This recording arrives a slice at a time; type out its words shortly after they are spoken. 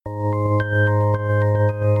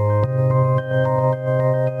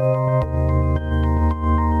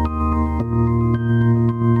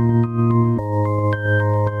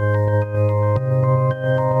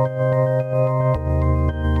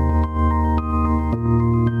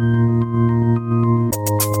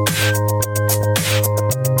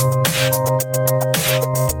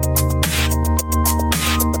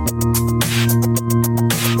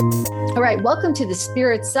Welcome to the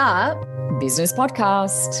Spirits Up Business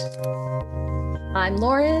Podcast. I'm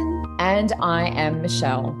Lauren. And I am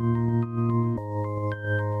Michelle.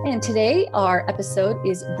 And today our episode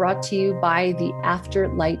is brought to you by the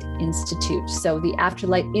Afterlight Institute. So the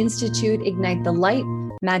Afterlight Institute, ignite the light,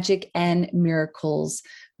 magic, and miracles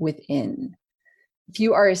within. If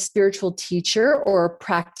you are a spiritual teacher or a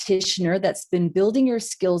practitioner that's been building your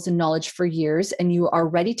skills and knowledge for years, and you are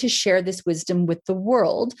ready to share this wisdom with the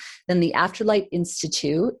world, then the Afterlight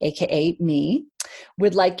Institute, aka me,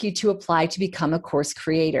 would like you to apply to become a course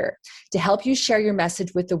creator. To help you share your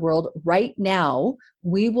message with the world right now,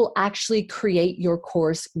 we will actually create your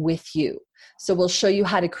course with you. So we'll show you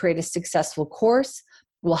how to create a successful course.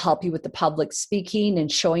 We'll help you with the public speaking and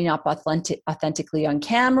showing up authentically on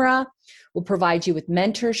camera. We'll provide you with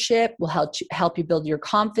mentorship. We'll help you build your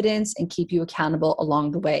confidence and keep you accountable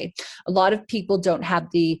along the way. A lot of people don't have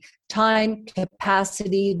the time,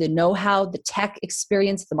 capacity, the know-how, the tech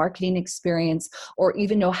experience, the marketing experience, or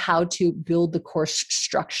even know how to build the course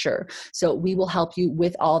structure. So we will help you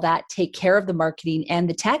with all that, take care of the marketing and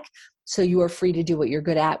the tech, so you are free to do what you're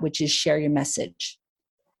good at, which is share your message.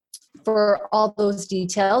 For all those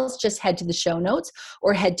details, just head to the show notes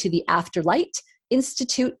or head to the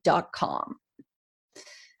afterlightinstitute.com.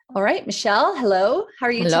 All right, Michelle, hello. How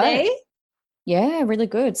are you today? Yeah, really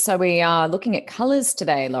good. So we are looking at colors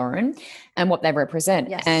today, Lauren, and what they represent.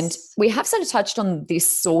 Yes. And we have sort of touched on this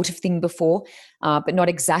sort of thing before, but not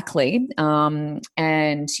exactly.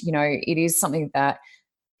 And, you know, it is something that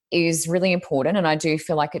is really important, and I do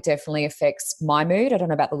feel like it definitely affects my mood. I don't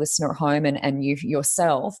know about the listener at home and you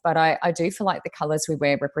yourself, but I do feel like the colours we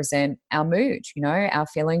wear represent our mood, you know, our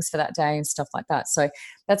feelings for that day and stuff like that. So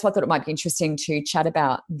that's why I thought it might be interesting to chat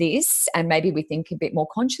about this, and maybe we think a bit more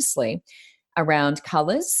consciously around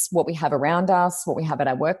colours, what we have around us, what we have at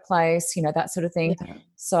our workplace, you know, that sort of thing. Yeah.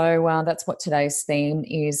 So that's what today's theme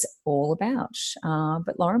is all about.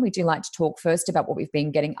 But Lauren, we do like to talk first about what we've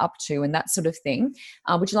been getting up to and that sort of thing.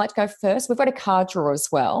 Would you like to go first? We've got a card draw as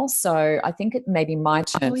well. So I think it may be my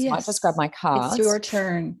turn. Oh, yes. So I might just grab my cards. It's your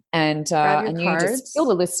turn. And you just fill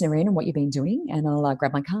the listener in on what you've been doing, and I'll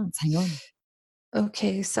grab my cards. Hang on.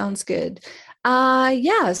 Okay, sounds good.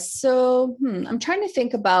 So I'm trying to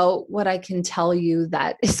think about what I can tell you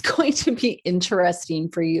that is going to be interesting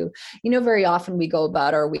for you. You know, very often we go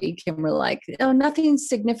about our week and we're like, oh, nothing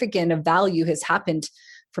significant of value has happened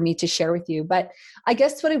for me to share with you. But I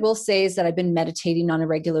guess what I will say is that I've been meditating on a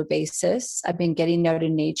regular basis. I've been getting out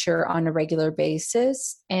in nature on a regular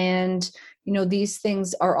basis. And, you know, these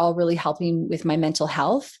things are all really helping with my mental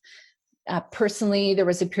health. Personally, there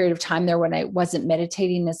was a period of time there when I wasn't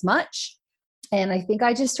meditating as much. And I think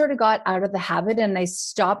I just sort of got out of the habit, and I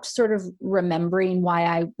stopped sort of remembering why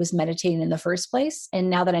I was meditating in the first place. And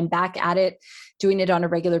now that I'm back at it, doing it on a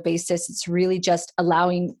regular basis, it's really just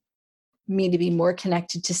allowing me to be more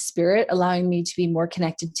connected to spirit, allowing me to be more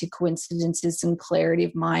connected to coincidences and clarity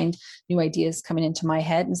of mind, new ideas coming into my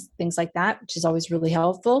head and things like that, which is always really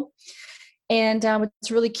helpful. And what's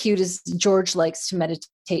really cute is George likes to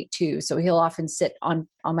meditate too. So he'll often sit on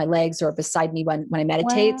my legs or beside me when I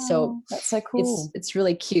meditate. Wow, so that's so cool. It's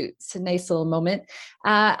really cute. It's a nice little moment.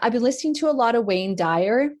 I've been listening to a lot of Wayne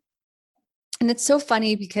Dyer. And it's so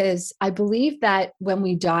funny because I believe that when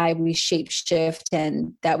we die, we shapeshift,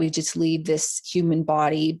 and that we just leave this human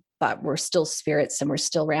body, but we're still spirits and we're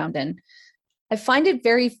still around. And I find it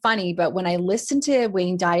very funny, but when I listen to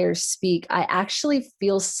Wayne Dyer speak, I actually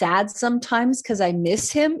feel sad sometimes because I miss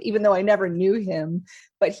him, even though I never knew him.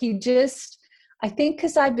 But I think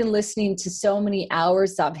because I've been listening to so many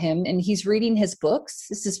hours of him, and he's reading his books.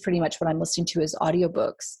 This is pretty much what I'm listening to, his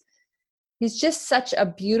audiobooks. He's just such a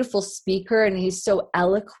beautiful speaker, and he's so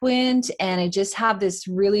eloquent. And I just have this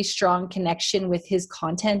really strong connection with his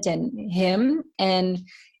content and him. And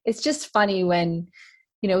it's just funny when,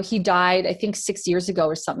 you know, he died, I think 6 years ago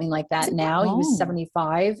or something like that. Now he was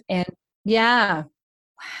 75. And yeah,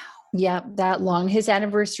 that long. His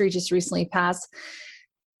anniversary just recently passed.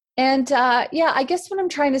 And I guess what I'm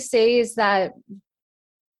trying to say is that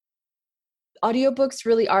audiobooks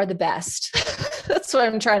really are the best. That's what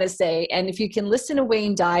I'm trying to say. And if you can listen to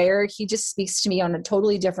Wayne Dyer, he just speaks to me on a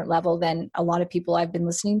totally different level than a lot of people I've been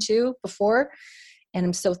listening to before. And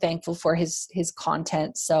I'm so thankful for his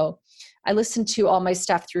content. So I listen to all my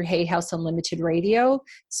stuff through Hay House Unlimited Radio.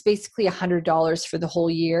 It's basically $100 for the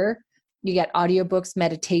whole year. You get audiobooks,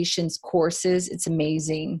 meditations, courses. It's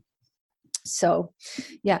amazing. So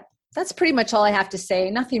yeah, that's pretty much all I have to say.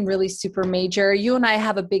 Nothing really super major. You and I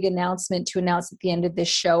have a big announcement to announce at the end of this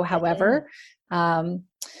show, however.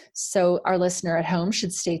 So our listener at home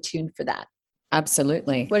should stay tuned for that.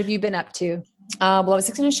 Absolutely. What have you been up to? Well, I was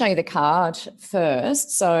just going to show you the card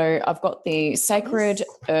first. So I've got the Sacred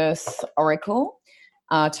Earth Oracle,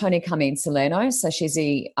 Tony Carmine Salerno. So she's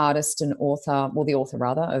the artist and author, well, the author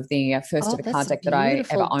rather, of the first ever card deck that I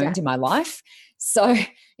ever owned in my life. So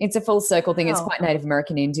it's a full circle thing. It's quite Native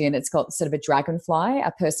American Indian. It's got sort of a dragonfly,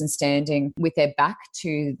 a person standing with their back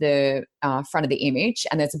to the front of the image.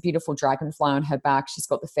 And there's a beautiful dragonfly on her back. She's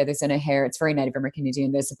got the feathers in her hair. It's very Native American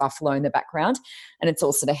Indian. There's a buffalo in the background. And it's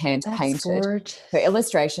all sort of hand painted. Her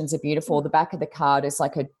illustrations are beautiful. The back of the card is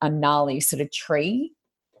like a gnarly sort of tree.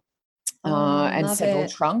 And several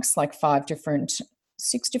trunks, like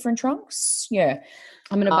 6 different trunks. Yeah.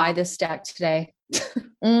 I'm going to buy this stack today.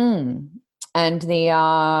 And the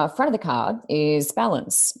front of the card is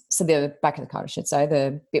balance. So the back of the card, I should say,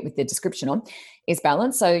 the bit with the description on, is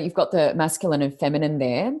balance. So you've got the masculine and feminine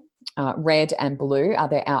there. Red and blue are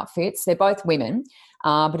their outfits. They're both women,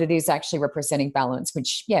 but it is actually representing balance,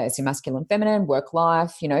 which, is your masculine, feminine, work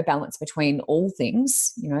life, balance between all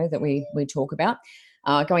things, that we talk about.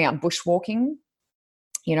 Going out and bushwalking,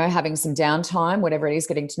 having some downtime, whatever it is,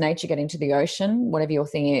 getting to nature, getting to the ocean, whatever your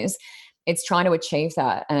thing is. It's trying to achieve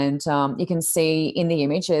that. And you can see in the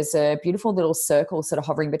image there's a beautiful little circle sort of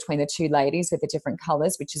hovering between the two ladies with the different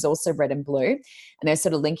colours, which is also red and blue. And they're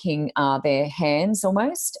sort of linking their hands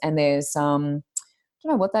almost. And there's, I don't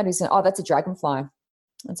know what that is. Oh, that's a dragonfly.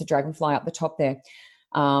 That's a dragonfly up the top there.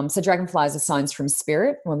 So dragonflies are signs from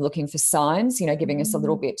spirit. We're looking for signs, giving us a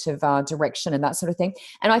little bit of direction and that sort of thing.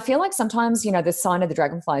 And I feel like sometimes, the sign of the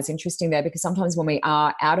dragonfly is interesting there, because sometimes when we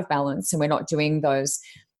are out of balance and we're not doing those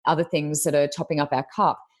other things that are topping up our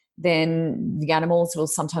cup, then the animals will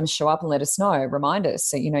sometimes show up and let us know, remind us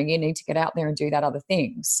that, you need to get out there and do that other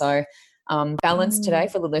thing. So balance today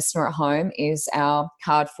for the listener at home is our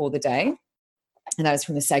card for the day. And that is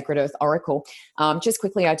from the Sacred Earth Oracle. Just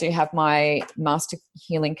quickly, I do have my Master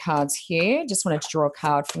Healing cards here. Just wanted to draw a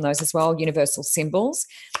card from those as well, Universal Symbols.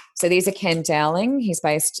 So these are Ken Dowling. He's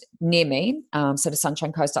based near me, sort of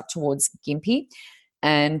Sunshine Coast up towards Gympie.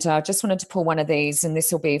 And just wanted to pull one of these, and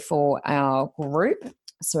this will be for our group,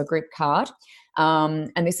 so a group card.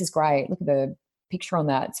 And this is great. Look at the picture on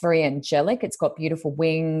that. It's very angelic. It's got beautiful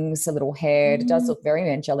wings, a little head. It does look very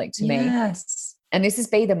angelic to me. Yes. And this is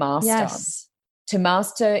Be the Master. Yes. To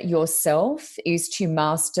master yourself is to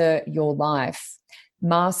master your life.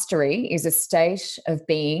 Mastery is a state of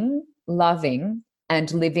being, loving,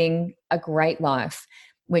 and living a great life.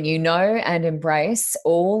 When you know and embrace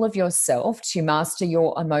all of yourself to master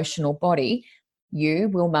your emotional body, you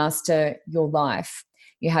will master your life.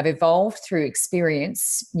 You have evolved through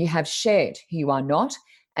experience. You have shared who you are not,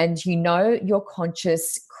 and you know your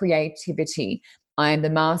conscious creativity. I am the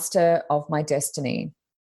master of my destiny.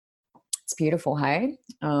 It's beautiful, hey?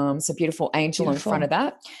 It's a beautiful angel in front of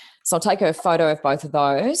that. So I'll take a photo of both of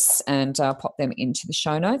those and pop them into the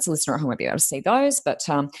show notes. The listener at home won't be able to see those, but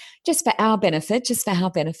just for our benefit,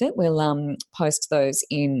 we'll post those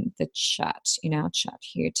in the chat, in our chat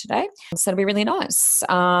here today. So it'll be really nice.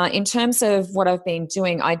 In terms of what I've been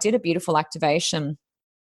doing, I did a beautiful activation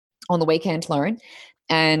on the weekend, Lauren,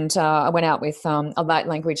 and I went out with a light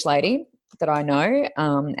language lady that I know,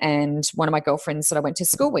 and one of my girlfriends that I went to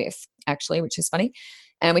school with, actually, which is funny.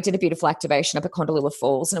 And we did a beautiful activation up at Condalilla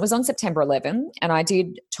Falls, and it was on September 11. And I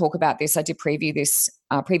did talk about this. I did preview this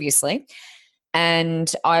previously.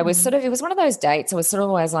 And I was it was one of those dates. I was sort of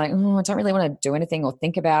always like, oh, I don't really want to do anything or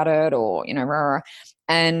think about it or,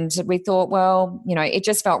 and we thought, well, it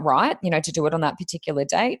just felt right, to do it on that particular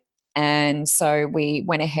date. And so we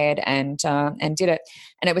went ahead and did it.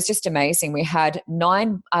 And it was just amazing. We had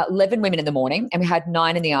 11 women in the morning, and we had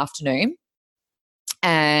 9 in the afternoon.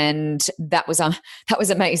 And that was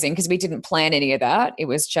amazing, because we didn't plan any of that. It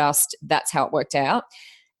was just, that's how it worked out.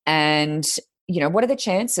 And, what are the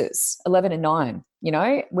chances? 11 and 9,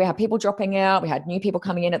 we had people dropping out. We had new people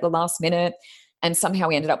coming in at the last minute. And somehow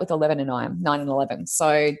we ended up with 11 and 9 and 11.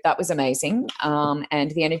 So that was amazing.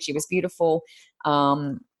 And the energy was beautiful.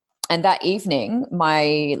 And that evening,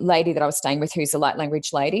 my lady that I was staying with, who's a light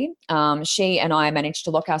language lady, she and I managed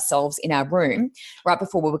to lock ourselves in our room right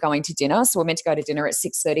before we were going to dinner. So we're meant to go to dinner at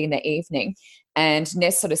 6:30 in the evening. And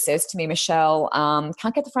Ness sort of says to me, Michelle,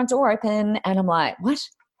 can't get the front door open. And I'm like, what?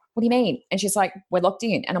 What do you mean? And she's like, we're locked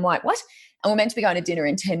in. And I'm like, what? And we're meant to be going to dinner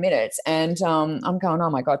in 10 minutes. And I'm going, oh,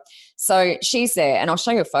 my God. So she's there. And I'll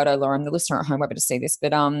show you a photo, Lauren. The listener at home won't be able to see this,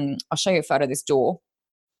 but I'll show you a photo of this door.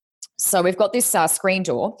 So we've got this screen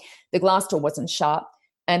door. The glass door wasn't shut.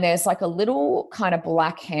 And there's like a little kind of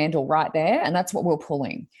black handle right there. And that's what we're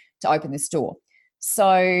pulling to open this door.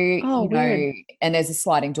 So, weird. And there's a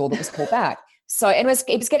sliding door that was pulled back. So it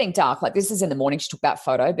was getting dark. Like, this is in the morning. She took that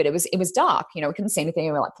photo, but it was dark. We couldn't see anything.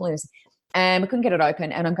 And we're like pulling this. and we couldn't get it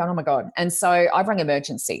open. And I'm going, oh my God. And so I've rung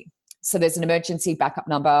emergency. So there's an emergency backup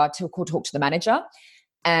number to talk to the manager,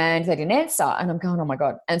 and they didn't answer. And I'm going, oh my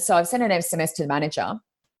God. And so I've sent an SMS to the manager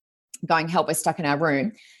going, help, we're stuck in our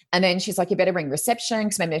room. And then she's like, you better ring reception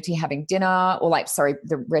because maybe they're having dinner, or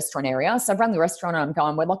the restaurant area. So I've rung the restaurant and I'm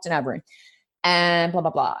going, we're locked in our room and blah,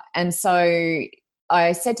 blah, blah. And so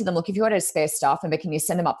I said to them, look, if you ordered spare stuff, and can you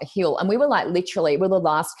send them up the hill? And we were like, literally, we're the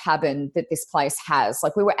last cabin that this place has.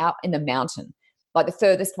 Like, we were out in the mountain, like the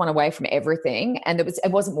furthest one away from everything. And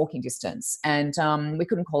it wasn't walking distance. And we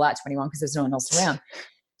couldn't call out to anyone because there's no one else around.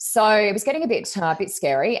 So it was getting a bit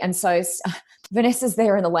scary. And so Vanessa's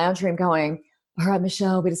there in the lounge room going, all right,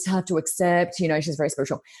 Michelle, we just have to accept, she's very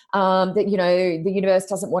spiritual, that, the universe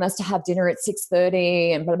doesn't want us to have dinner at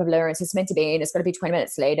 6:30 and blah, blah, blah. It's just meant to be, and it's got to be 20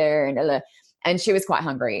 minutes later. And she was quite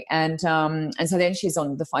hungry. And so then she's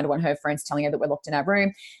on the phone to one of her friends telling her that we're locked in our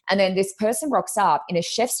room. And then this person rocks up in a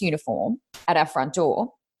chef's uniform at our front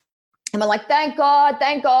door. And we're like, thank God,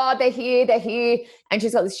 they're here. And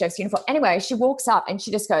she's got this chef's uniform. Anyway, she walks up and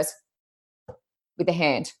she just goes with the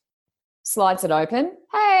hand, slides it open.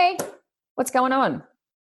 Hey, what's going on?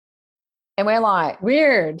 And we're like,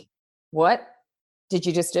 weird. What did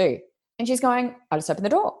you just do? And she's going, I just opened the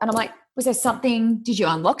door. And I'm like, was there something? Did you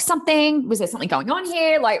unlock something? Was there something going on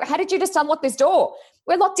here? Like, how did you just unlock this door?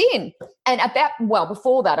 We're locked in. And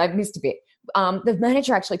before that, I missed a bit. The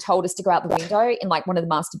manager actually told us to go out the window in like one of the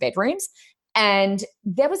master bedrooms. And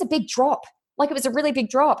there was a big drop. Like, it was a really big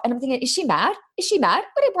drop. And I'm thinking, is she mad? We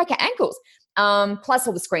didn't break her ankles. Plus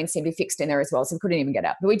all the screens seemed to be fixed in there as well. So we couldn't even get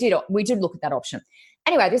out. But we did look at that option.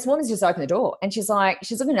 Anyway, this woman's just opened the door and she's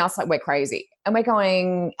looking at us like we're crazy. And we're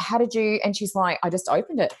going, how did you? And she's like, I just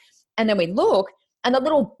opened it. And then we look, and the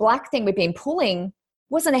little black thing we've been pulling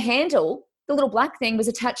wasn't a handle. The little black thing was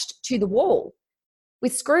attached to the wall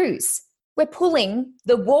with screws. We're pulling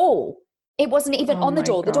the wall. It wasn't even on the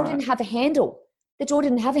door. God. The door didn't have a handle.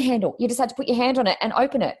 You just had to put your hand on it and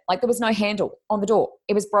open it. Like, there was no handle on the door.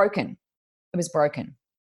 It was broken. So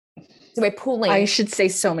we're pulling. I should say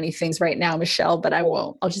so many things right now, Michelle, but I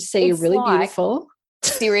won't. I'll just say you're really beautiful.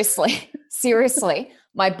 Seriously,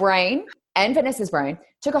 my brain and Vanessa's brain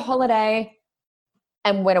took a holiday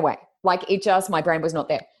and went away. Like, my brain was not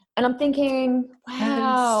there. And I'm thinking,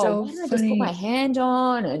 wow, why did I just put my hand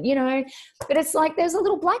on? And, but it's like there's a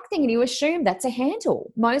little black thing and you assume that's a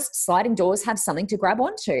handle. Most sliding doors have something to grab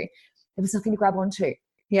onto. There was nothing to grab onto.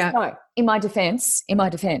 Yeah. So in my defense,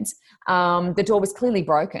 the door was clearly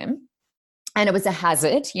broken and it was a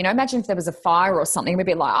hazard. Imagine if there was a fire or something, we'd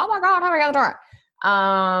be like, oh my God, how do we get the door?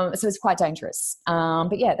 So it's quite dangerous.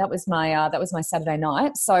 But yeah, that was my Saturday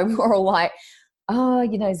night. So we were all like, oh,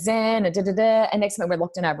 zen, and next minute we're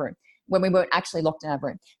locked in our room when we weren't actually locked in our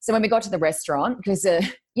room. So when we got to the restaurant, because the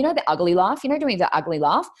ugly laugh, doing the ugly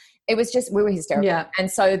laugh, it was just, we were hysterical. Yeah. And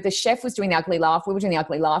so the chef was doing the ugly laugh. We were doing the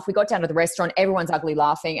ugly laugh. We got down to the restaurant. Everyone's ugly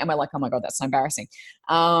laughing. And we're like, oh my God, that's so embarrassing.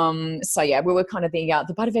 So yeah, we were kind of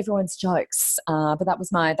the butt of everyone's jokes. But that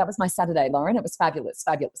was my Saturday, Lauren. It was fabulous.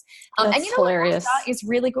 That's and hilarious. Laughter is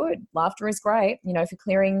really good. Laughter is great, for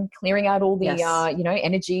clearing out all the,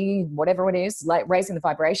 energy, whatever it is, like raising the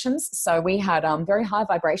vibrations. So we had very high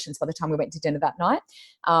vibrations by the time we went to dinner that night.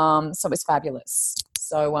 So it was fabulous.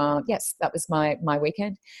 So yes, that was my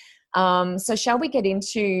weekend. So shall we get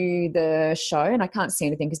into the show? And I can't see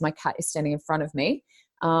anything because my cat is standing in front of me.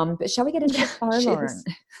 But shall we get into the show, Lauren?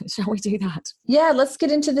 Shall we do that? Yeah, let's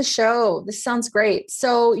get into the show. This sounds great.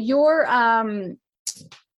 So I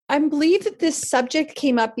believe that this subject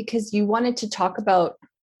came up because you wanted to talk about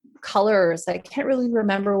colors. I can't really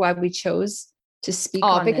remember why we chose to speak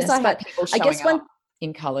on because this. I had people showing up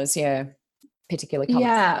in colors, particular colors.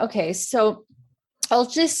 Yeah, okay. So I'll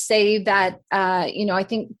just say that, I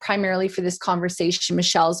think primarily for this conversation,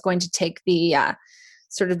 Michelle is going to take the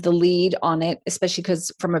sort of the lead on it, especially because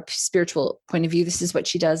from a spiritual point of view, this is what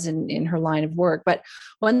she does in her line of work. But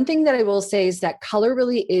one thing that I will say is that color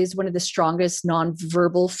really is one of the strongest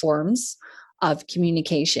nonverbal forms of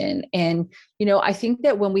communication. And, I think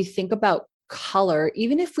that when we think about color,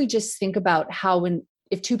 even if we just think about how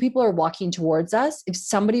if two people are walking towards us, if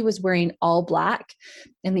somebody was wearing all black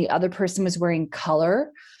and the other person was wearing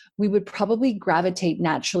color, we would probably gravitate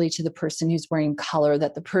naturally to the person who's wearing color,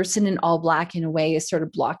 that the person in all black in a way is sort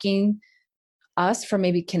of blocking us from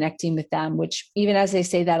maybe connecting with them, which even as I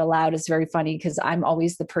say that aloud is very funny because I'm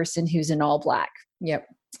always the person who's in all black. Yep.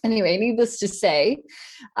 Anyway, needless to say,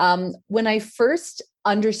 when I first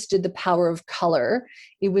understood the power of color,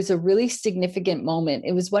 it was a really significant moment.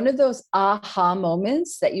 It was one of those aha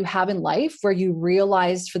moments that you have in life where you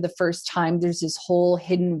realized for the first time there's this whole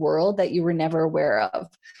hidden world that you were never aware of.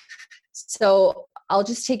 So I'll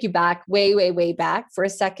just take you back way, way, way back for a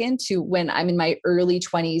second to when I'm in my early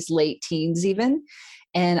 20s, late teens even.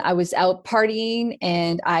 And I was out partying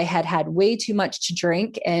and I had had way too much to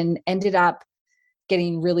drink and ended up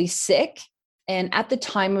getting really sick. And at the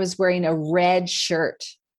time I was wearing a red shirt,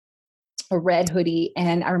 a red hoodie.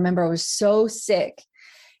 And I remember I was so sick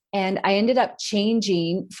and I ended up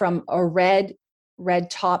changing from a red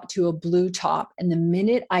top to a blue top. And the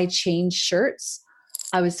minute I changed shirts,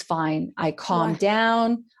 I was fine. I calmed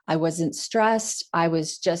down. I wasn't stressed. I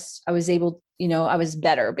was able, I was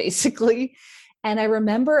better basically. And I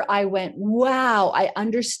remember I went, wow, I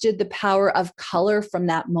understood the power of color from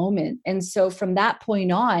that moment. And so from that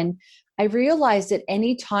point on, I realized that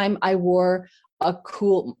anytime I wore a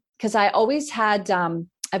cool, because I always had,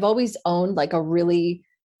 I've always owned like a really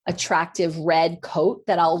attractive red coat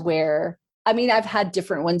that I'll wear. I mean, I've had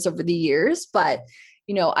different ones over the years, but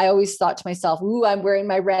I always thought to myself, ooh, I'm wearing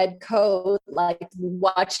my red coat, like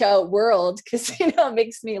watch out world, because, it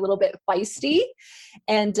makes me a little bit feisty.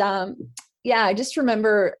 And I just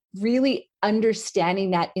remember really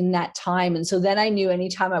understanding that in that time. And so then I knew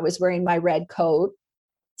anytime I was wearing my red coat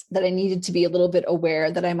that I needed to be a little bit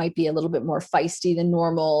aware that I might be a little bit more feisty than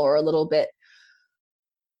normal, or a little bit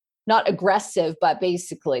not aggressive, but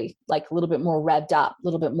basically like a little bit more revved up, a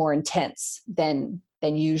little bit more intense than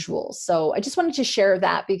usual. So I just wanted to share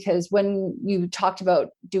that, because when you talked about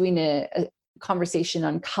doing a conversation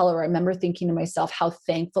on color, I remember thinking to myself how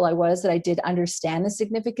thankful I was that I did understand the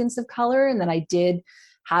significance of color, and that I did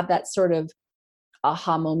have that sort of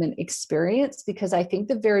aha moment experience, because I think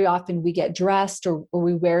that very often we get dressed or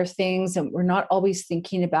we wear things and we're not always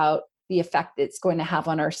thinking about the effect it's going to have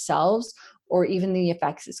on ourselves, or even the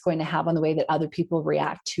effects it's going to have on the way that other people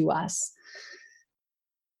react to us.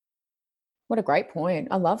 What a great point.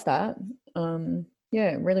 I love that.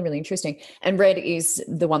 Yeah, really, really interesting. And red is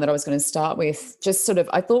the one that I was going to start with. Just sort of,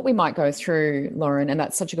 I thought we might go through, Lauren, and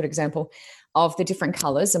that's such a good example of the different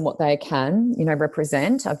colors and what they can,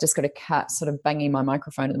 represent. I've just got a cat sort of banging my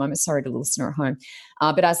microphone at the moment. Sorry to the listener at home.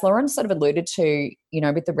 But as Lauren sort of alluded to,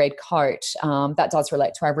 with the red coat, that does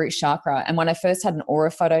relate to our root chakra. And when I first had an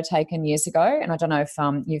aura photo taken years ago, and I don't know if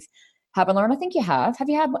you've had one, Lauren, I think you have. Have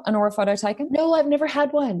you had an aura photo taken? No, I've never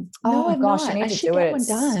had one. No, oh gosh, you need to do it. It's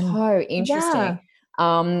so interesting.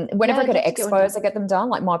 Whenever I go to expos, I get them done,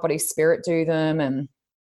 like My Body Spirit do them and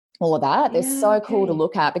all of that. They're so cool to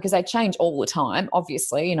look at because they change all the time.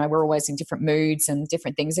 Obviously, we're always in different moods and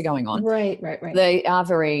different things are going on. Right. They are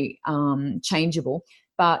very changeable.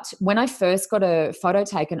 But when I first got a photo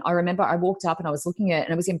taken, I remember I walked up and I was looking at it,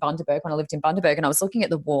 and it was in Bundaberg when I lived in Bundaberg, and I was looking at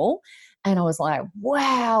the wall and I was like,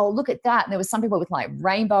 wow, look at that. And there was some people with like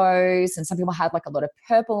rainbows, and some people had like a lot of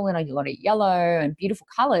purple and a lot of yellow and beautiful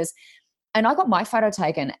colors. And I got my photo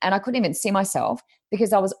taken and I couldn't even see myself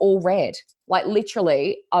because I was all red. Like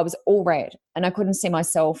literally I was all red and I couldn't see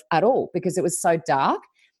myself at all because it was so dark.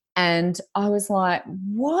 And I was like,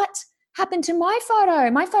 what happened to my photo?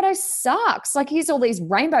 My photo sucks. Like here's all these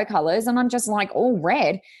rainbow colors and I'm just like all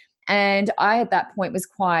red. And I, at that point, was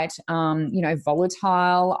quite,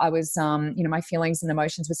 volatile. I was, my feelings and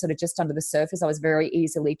emotions were sort of just under the surface. I was very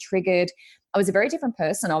easily triggered. I was a very different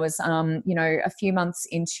person. I was, a few months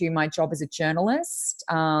into my job as a journalist,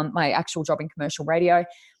 my actual job in commercial radio.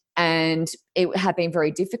 And it had been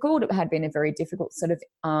very difficult. It had been a very difficult sort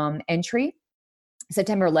of entry.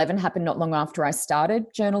 September 11 happened not long after I started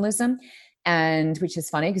journalism. And which is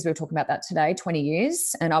funny because we were talking about that today, 20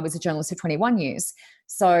 years, and I was a journalist for 21 years.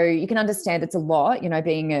 So you can understand it's a lot,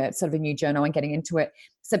 being a sort of a new journal and getting into it.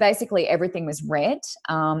 So basically everything was red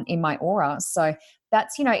in my aura. So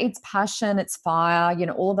that's, it's passion, it's fire,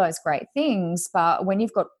 all of those great things. But when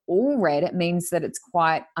you've got all red, it means that it's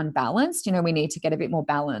quite unbalanced. We need to get a bit more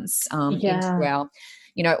balance into our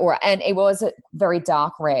aura. And it was a very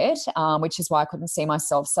dark red, which is why I couldn't see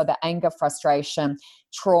myself. So the anger, frustration,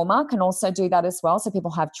 trauma can also do that as well. So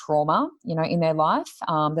people have trauma, in their life,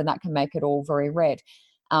 then that can make it all very red.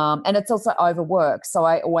 And it's also overwork. So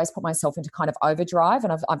I always put myself into kind of overdrive,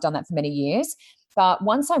 and I've done that for many years. But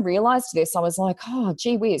once I realized this, I was like, oh,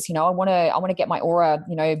 gee whiz, I want to get my aura,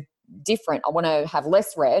 different. I want to have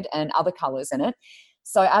less red and other colors in it.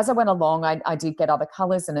 So as I went along, I did get other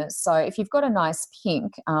colors in it. So if you've got a nice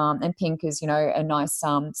pink, and pink is, a nice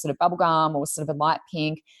sort of bubblegum or sort of a light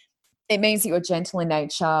pink, it means that you're gentle in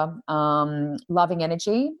nature, loving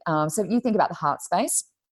energy. So you think about the heart space,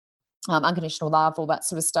 unconditional love, all that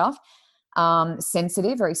sort of stuff.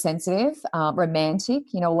 Sensitive, very sensitive, romantic,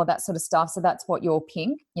 all of that sort of stuff. So that's what your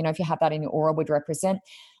pink, if you have that in your aura, would represent.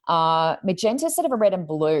 Magenta is sort of a red and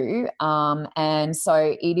blue. And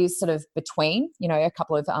so it is sort of between, a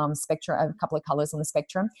couple of colors on the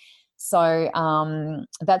spectrum. So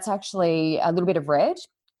that's actually a little bit of red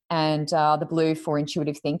and the blue for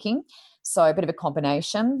intuitive thinking. So a bit of a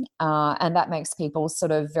combination, and that makes people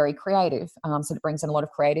sort of very creative. So it brings in a lot of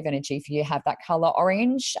creative energy. If you have that color,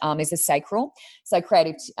 orange is a sacral. So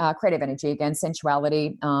creative energy, again,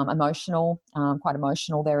 sensuality, emotional, quite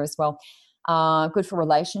emotional there as well. Good for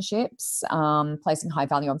relationships, placing high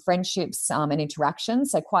value on friendships and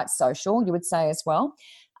interactions. So quite social, you would say as well.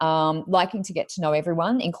 Liking to get to know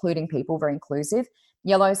everyone, including people, very inclusive.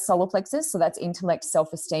 Yellow solar plexus, so that's intellect,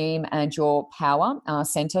 self-esteem, and your power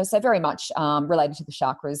center. So very much related to the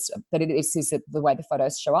chakras, but it is the way the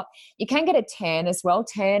photos show up. You can get a tan as well.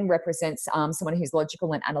 Tan represents someone who's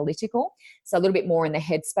logical and analytical, so a little bit more in the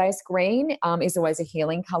headspace. Green is always a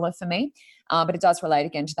healing color for me, but it does relate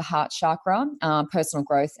again to the heart chakra, personal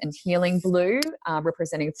growth and healing. Blue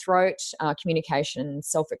representing throat, communication,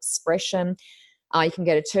 self-expression. You can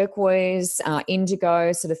get a turquoise,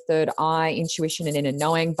 indigo, sort of third eye, intuition and inner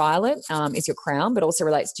knowing. Violet is your crown, but also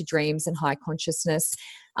relates to dreams and high consciousness.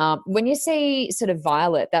 When you see sort of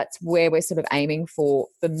violet, that's where we're sort of aiming for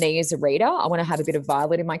me as a reader. I want to have a bit of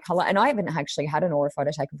violet in my color. And I haven't actually had an aura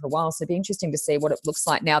photo taken for a while, so it'd be interesting to see what it looks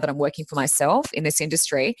like now that I'm working for myself in this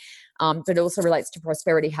industry. But it also relates to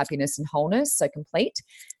prosperity, happiness and wholeness, so complete.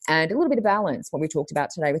 And a little bit of balance, what we talked about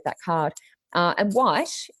today with that card. And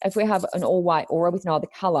white, if we have an all white aura with no other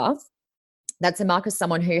color, that's a mark of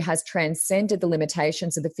someone who has transcended the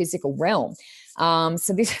limitations of the physical realm.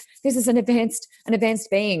 So this is an advanced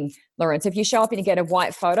being, Lawrence. If you show up and you get a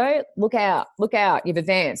white photo, look out! You've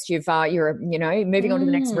advanced. You're moving on to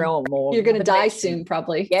the next realm, or you're going to die soon,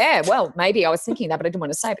 probably. Yeah, well, maybe I was thinking that, but I didn't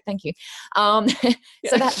want to say it. But thank you.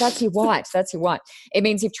 So that's your white. That's your white. It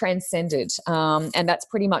means you've transcended, and that's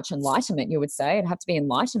pretty much enlightenment. You would say it'd have to be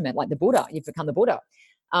enlightenment, like the Buddha. You've become the Buddha.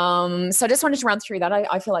 So I just wanted to run through that.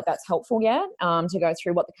 I feel like that's helpful, to go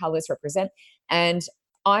through what the colors represent. And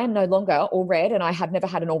I am no longer all red, and I have never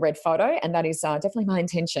had an all red photo, and that is definitely my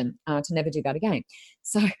intention to never do that again.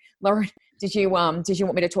 So, Lauren, did you want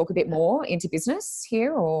me to talk a bit more into business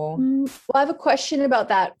here, or? Well, I have a question about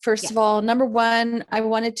that. First of all, number one, I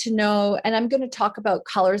wanted to know, and I'm going to talk about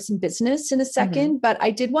colors in business in a second, but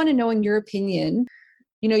I did want to know, in your opinion,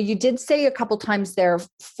 you did say a couple times there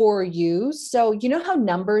for you. So, you know how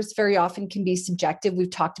numbers very often can be subjective.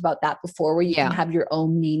 We've talked about that before, where you can have your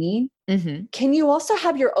own meaning. Mm-hmm. Can you also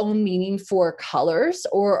have your own meaning for colors,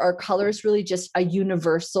 or are colors really just a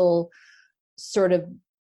universal sort of,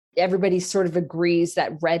 everybody sort of agrees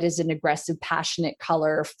that red is an aggressive, passionate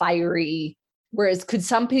color, fiery? Whereas could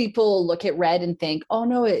some people look at red and think, oh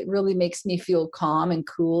no, it really makes me feel calm and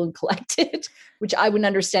cool and collected, which I wouldn't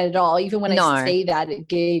understand at all. Even when I say that, it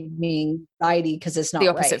gave me anxiety because it's not the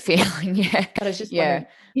opposite feeling. Yeah. But I was just wondering.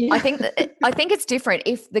 I think it's different.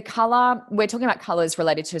 If the color, we're talking about colors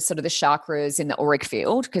related to sort of the chakras in the auric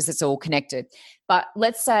field, because it's all connected. But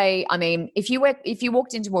let's say, if you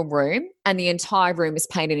walked into a room and the entire room is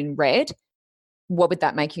painted in red, what would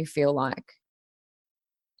that make you feel like?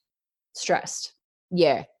 Stressed.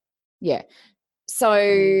 Yeah. So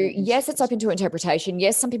yes, it's open to interpretation.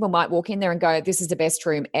 Yes, some people might walk in there and go, this is the best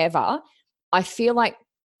room ever. I feel like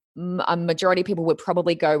a majority of people would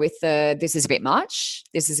probably go with this is a bit much.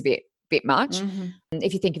 This is a bit much,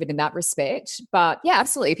 if you think of it in that respect. But yeah,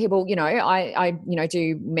 absolutely. People, I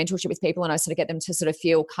do mentorship with people, and I sort of get them to sort of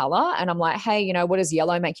feel color. And I'm like, hey, what does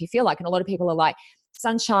yellow make you feel like? And a lot of people are like,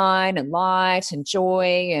 sunshine and light and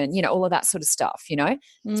joy and, all of that sort of stuff,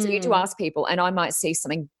 So you do ask people, and I might see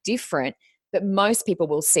something different, but most people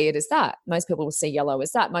will see it as that. Most people will see yellow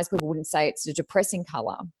as that. Most people wouldn't say it's a depressing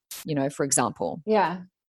color, for example. Yeah.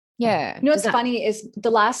 What's funny is the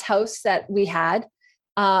last house that we had,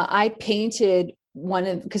 I painted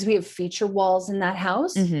because we have feature walls in that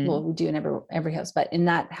house. Well, we do in every house, but in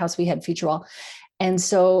that house we had feature wall. And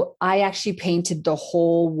so I actually painted the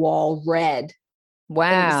whole wall red. Wow.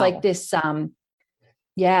 And it was like this,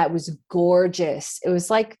 it was gorgeous. It was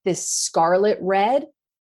like this scarlet red.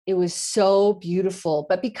 It was so beautiful,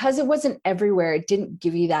 but because it wasn't everywhere, it didn't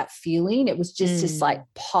give you that feeling. It was just this like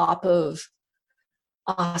pop of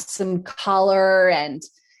awesome color. And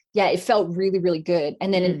it felt really, really good.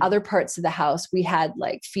 And then in other parts of the house, we had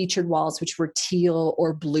like featured walls, which were teal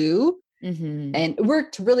or blue. And it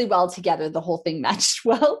worked really well together. The whole thing matched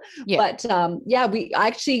well. But we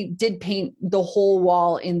actually did paint the whole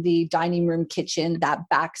wall in the dining room kitchen. That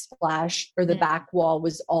backsplash or the back wall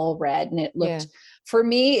was all red, and it looked, for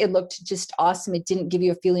me, it looked just awesome. It didn't give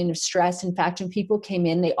you a feeling of stress. In fact, when people came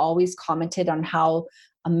in, they always commented on how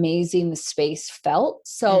amazing the space felt.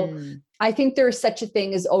 So I think there is such a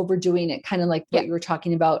thing as overdoing it, kind of like what you were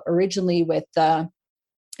talking about originally with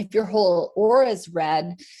if your whole aura is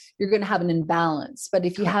red, you're going to have an imbalance. But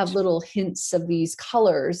if you Correct. have little hints of these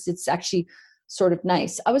colors, it's actually sort of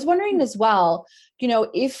nice. I was wondering as well,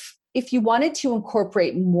 if you wanted to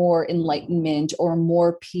incorporate more enlightenment or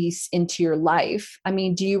more peace into your life, I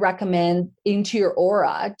mean, do you recommend into your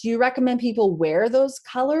aura, do you recommend people wear those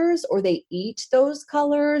colors or they eat those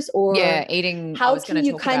colors? Or Yeah, eating. I was going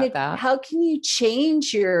to talk about that. how can you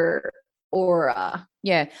change your aura?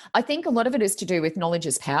 Yeah, I think a lot of it is to do with knowledge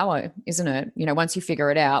is power, isn't it? Once you figure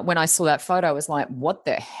it out. When I saw that photo, I was like, what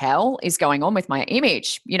the hell is going on with my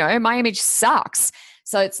image? My image sucks.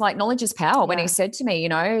 So it's like knowledge is power. When he said to me,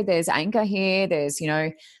 there's anger here, there's,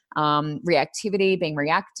 reactivity, being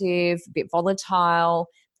reactive, a bit volatile,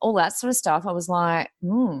 all that sort of stuff. I was like,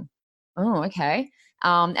 oh, okay.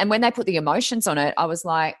 And when they put the emotions on it, I was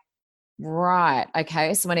like, right,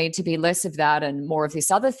 okay, so I need to be less of that and more of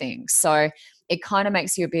this other thing. So it kind of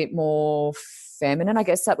makes you a bit more feminine. I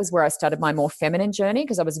guess that was where I started my more feminine journey,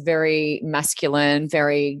 because I was very masculine,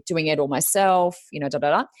 very doing it all myself,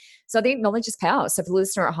 So I think knowledge is power. So for the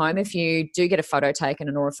listener at home, if you do get a photo taken,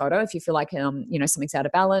 an aura photo, if you feel like, something's out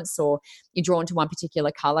of balance or you're drawn to one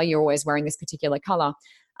particular color, you're always wearing this particular color,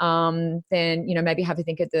 then, maybe have a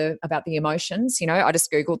think about the emotions. I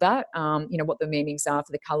just Googled that, what the meanings are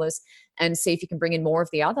for the colors, and see if you can bring in more of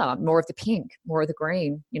the other, more of the pink, more of the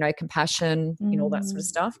green, compassion, all that sort of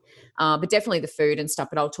stuff. But definitely the food and stuff,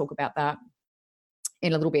 but I'll talk about that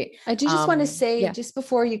in a little bit. I do just want to say, just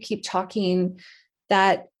before you keep talking,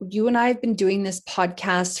 that you and I have been doing this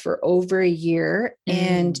podcast for over a year,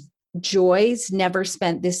 and Joy's never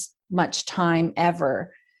spent this much time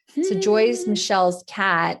ever. So Joy's Michelle's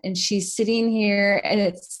cat, and she's sitting here, and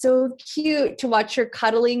it's so cute to watch her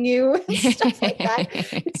cuddling you and stuff like that.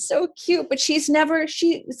 It's so cute, but she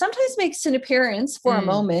sometimes makes an appearance for a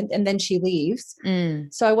moment and then she leaves.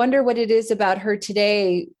 So I wonder what it is about her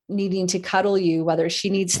today needing to cuddle you, whether she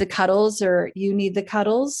needs the cuddles or you need the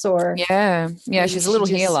cuddles, or she's a little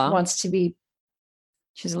healer. Wants to be.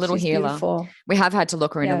 She's a little healer. Beautiful. We have had to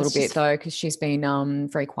lock her in a little bit though, because she's been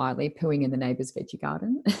very quietly pooing in the neighbour's veggie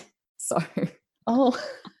garden. So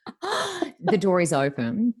the door is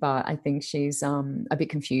open, but I think she's a bit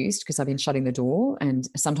confused because I've been shutting the door, and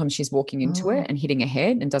sometimes she's walking into it and hitting her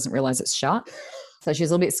head and doesn't realise it's shut. So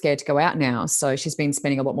she's a little bit scared to go out now. So she's been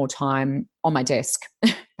spending a lot more time on my desk,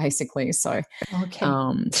 basically. So she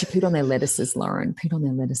pooed on their lettuces, Lauren, pooed on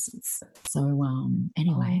their lettuces. So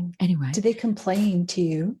anyway. Do they complain to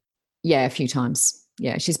you? Yeah, a few times.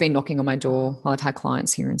 Yeah, she's been knocking on my door while I've had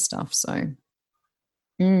clients here and stuff. So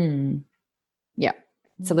yeah,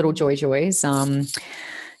 it's a little joys.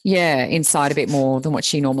 Inside a bit more than what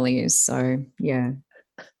she normally is. So yeah.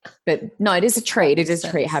 But no, it is a treat. It is a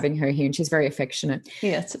treat having her here, and she's very affectionate.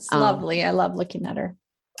 Yes, it's lovely. I love looking at her.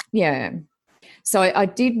 Yeah. So I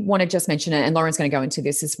did want to just mention it, and Lauren's going to go into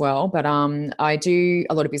this as well, but I do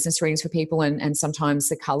a lot of business readings for people, and sometimes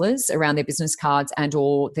the colours around their business cards and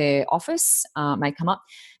or their office may come up.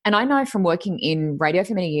 And I know from working in radio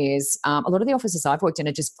for many years, a lot of the offices I've worked in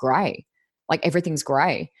are just grey, like everything's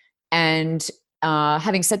grey. And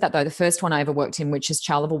having said that, though, the first one I ever worked in, which is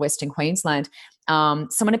Charleville, Western Queensland,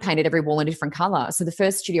 someone had painted every wall in a different colour. So the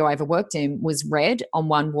first studio I ever worked in was red on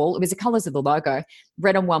one wall. It was the colours of the logo,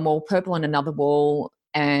 red on one wall, purple on another wall,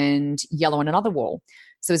 and yellow on another wall.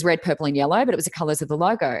 So it was red, purple, and yellow, but it was the colours of the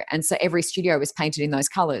logo. And so every studio was painted in those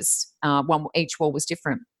colours. Each wall was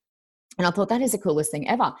different. And I thought that is the coolest thing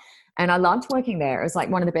ever. And I loved working there. It was like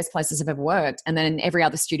one of the best places I've ever worked. And then every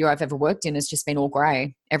other studio I've ever worked in has just been all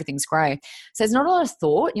grey. Everything's grey. So there's not a lot of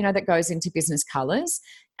thought, that goes into business colours.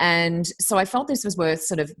 And so I felt this was worth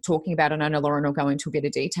sort of talking about. And I know Lauren will go into a bit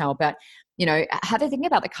of detail, but, have a think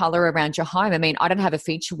about the colour around your home. I mean, I don't have a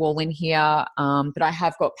feature wall in here, but I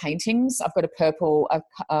have got paintings. I've got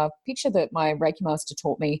a picture that my Reiki master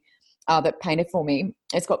taught me, that painted for me.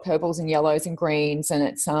 It's got purples and yellows and greens, and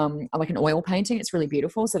it's like an oil painting. It's really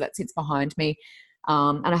beautiful. So that sits behind me.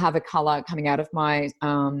 And I have a color coming out of my,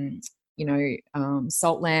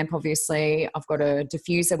 salt lamp, obviously. I've got a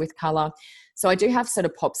diffuser with color. So I do have sort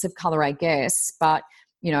of pops of color, I guess, but,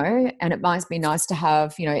 and it might be nice to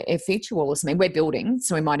have, a feature wall or something. We're building,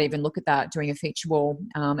 so we might even look at that, doing a feature wall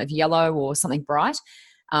of yellow or something bright.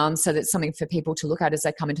 So that's something for people to look at as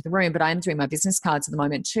they come into the room. But I am doing my business cards at the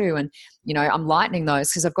moment too. And, I'm lightening those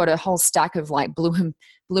because I've got a whole stack of like blue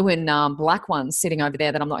and black ones sitting over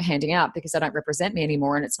there that I'm not handing out because they don't represent me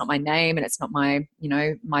anymore. And it's not my name and it's not my,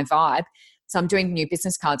 my vibe. So I'm doing new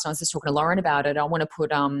business cards. And I was just talking to Lauren about it. I want to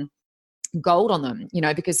put gold on them,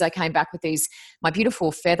 because they came back with my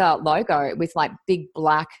beautiful feather logo with like big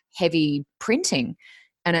black heavy printing.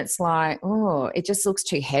 and it's like, oh, it just looks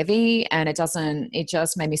too heavy, and it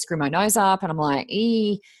just made me screw my nose up, and I'm like,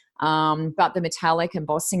 but the metallic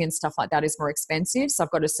embossing and stuff like that is more expensive, so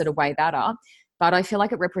I've got to sort of weigh that up. But I feel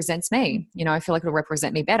like it represents me. I feel like it'll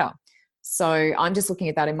represent me better. So I'm just looking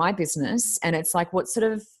at that in my business, and it's like, what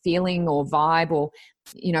sort of feeling or vibe, or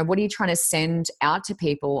what are you trying to send out to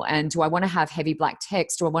people? And do I want to have heavy black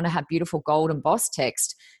text? Do I want to have beautiful gold embossed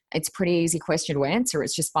text? It's a pretty easy question to answer.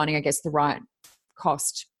 It's just finding, I guess, the right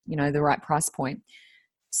cost, the right price point.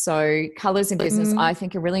 So colors in business, I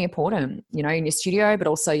think, are really important, in your studio, but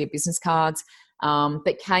also your business cards.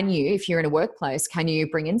 But can you, if you're in a workplace, can you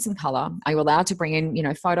bring in some color? Are you allowed to bring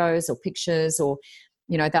in, photos or pictures or,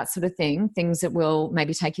 that sort of thing, things that will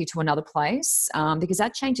maybe take you to another place, because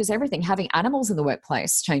that changes everything. Having animals in the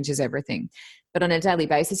workplace changes everything. But on a daily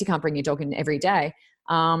basis, you can't bring your dog in every day.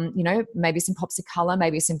 Maybe some pops of color,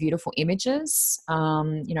 maybe some beautiful images,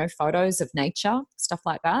 photos of nature, stuff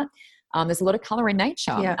like that. There's a lot of color in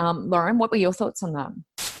nature. Yeah. Lauren, what were your thoughts on that?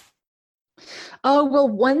 Oh, well,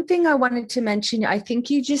 one thing I wanted to mention, I think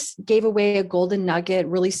you just gave away a golden nugget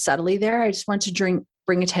really subtly there. I just want to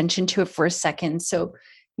bring attention to it for a second. So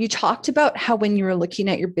you talked about how when you were looking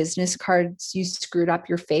at your business cards, you screwed up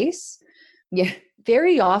your face. Yeah.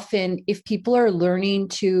 Very often, if people are learning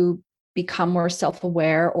to become more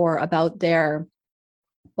self-aware or about their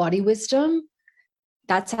body wisdom,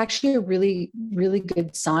 that's actually a really, really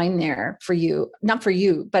good sign there for you. Not for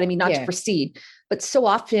you, but I mean, not to proceed. But so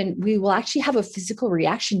often we will actually have a physical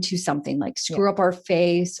reaction to something like screw up our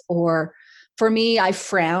face. Or for me, I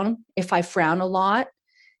frown. If I frown a lot,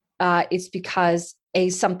 it's because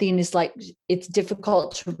something is like, it's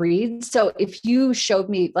difficult to read. So if you showed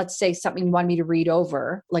me, let's say, something you wanted me to read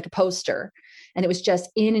over, like a poster, and it was just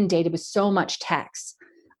inundated with so much text,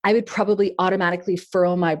 I would probably automatically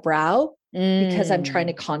furrow my brow because I'm trying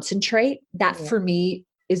to concentrate. That for me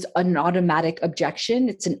is an automatic objection.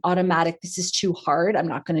 It's an automatic, this is too hard. I'm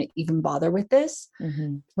not going to even bother with this.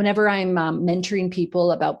 Mm-hmm. Whenever I'm mentoring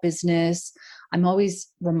people about business, I'm always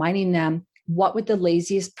reminding them, what would the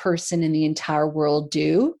laziest person in the entire world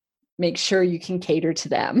do? Make sure you can cater to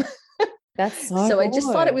them. That's so I just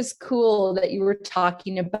thought it was cool that you were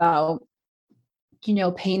talking about,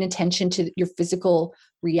 paying attention to your physical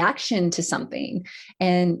reaction to something.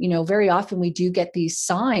 And, very often we do get these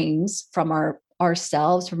signs from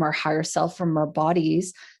ourselves, from our higher self, from our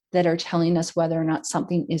bodies that are telling us whether or not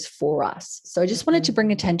something is for us. So I just wanted to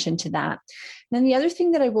bring attention to that. And then the other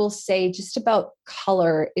thing that I will say just about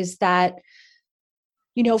color is that,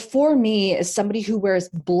 for me, as somebody who wears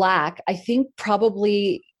black, I think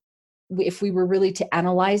probably if we were really to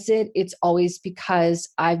analyze it, it's always because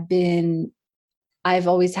I've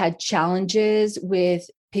always had challenges with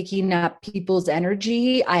picking up people's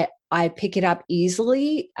energy. I pick it up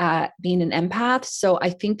easily, being an empath. So I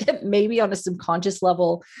think that maybe on a subconscious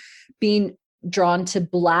level, being drawn to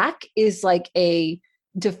black is like a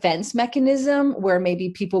defense mechanism where maybe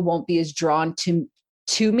people won't be as drawn to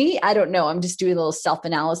me. I don't know. I'm just doing a little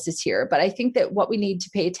self-analysis here. But I think that what we need to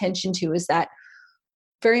pay attention to is that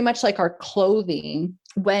very much like our clothing,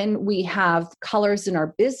 when we have colors in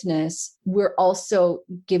our business, we're also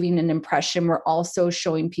giving an impression. We're also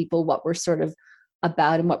showing people what we're sort of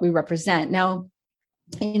about and what we represent. Now,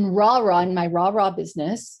 in my Raw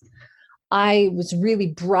business, I was really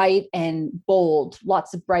bright and bold,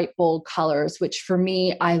 lots of bright, bold colors, which for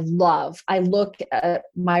me, I love. I look at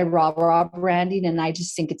my Raw branding and I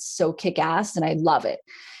just think it's so kick-ass and I love it.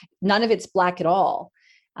 None of it's black at all.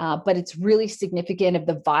 But it's really significant of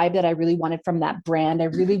the vibe that I really wanted from that brand. I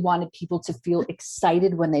really wanted people to feel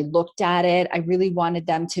excited when they looked at it. I really wanted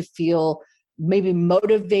them to feel maybe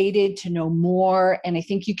motivated to know more. And I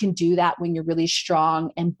think you can do that when you're really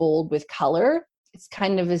strong and bold with color. It's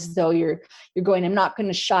kind of as though you're going, I'm not going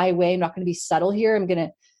to shy away. I'm not going to be subtle here. I'm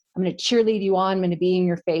going to cheerlead you on. I'm going to be in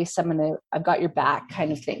your face. I've got your back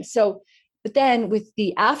kind of thing. So, but then with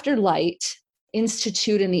the Afterlight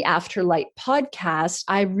Institute and the Afterlight podcast,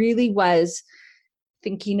 I really was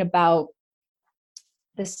thinking about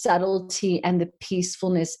the subtlety and the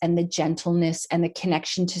peacefulness and the gentleness and the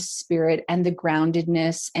connection to spirit and the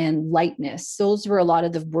groundedness and lightness. Those were a lot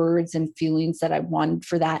of the words and feelings that I wanted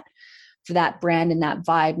for that brand and that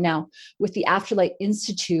vibe. Now, with the Afterlight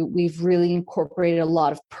Institute, we've really incorporated a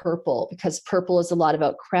lot of purple because purple is a lot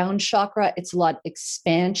about crown chakra. It's a lot of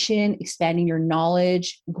expansion, expanding your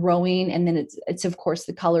knowledge, growing. And then it's of course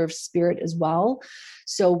the color of spirit as well.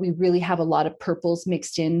 So we really have a lot of purples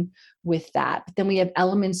mixed in with that. But then we have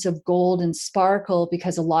elements of gold and sparkle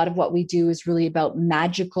because a lot of what we do is really about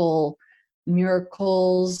magical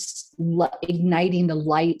miracles, igniting the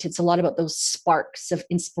light. It's a lot about those sparks of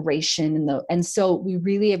inspiration, and so we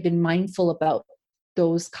really have been mindful about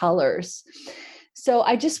those colors. So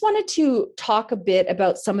I just wanted to talk a bit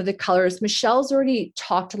about some of the colors. Michelle's already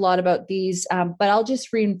talked a lot about these, but I'll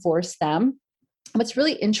just reinforce them. What's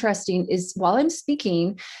really interesting is while I'm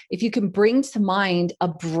speaking, if you can bring to mind a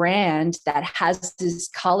brand that has this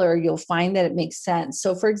color, you'll find that it makes sense.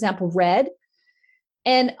 So for example, red.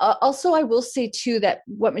 And also I will say too, that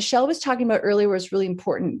what Michelle was talking about earlier was really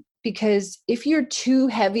important, because if you're too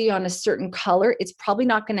heavy on a certain color, it's probably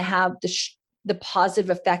not going to have the positive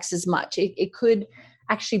effects as much. It could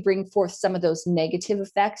actually bring forth some of those negative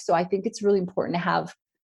effects. So I think it's really important to have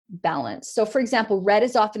balance. So for example, red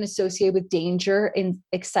is often associated with danger and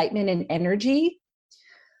excitement and energy.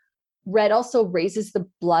 Red also raises the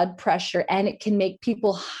blood pressure, and it can make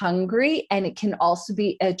people hungry, and it can also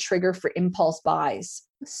be a trigger for impulse buys.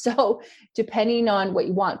 So depending on what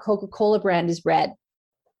you want, Coca-Cola brand is red.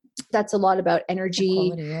 That's a lot about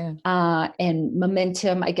energy, and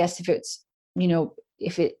momentum. I guess if it's,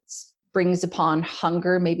 if it's brings upon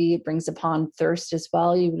hunger, maybe it brings upon thirst as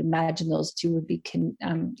well. You would imagine those two would be,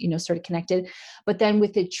 sort of connected, but then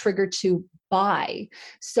with a trigger to buy.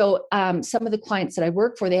 So some of the clients that I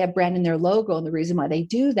work for, they have brand in their logo. And the reason why they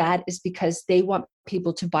do that is because they want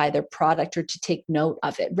people to buy their product or to take note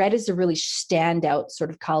of it. Red is a really standout sort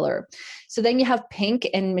of color. So then you have pink,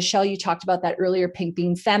 and Michelle, you talked about that earlier, pink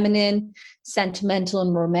being feminine, sentimental,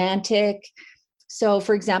 and romantic. So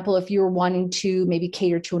for example, if you were wanting to maybe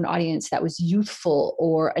cater to an audience that was youthful,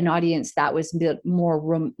 or an audience that was a bit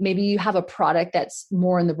more, maybe you have a product that's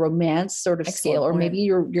more in the romance sort of scale, or maybe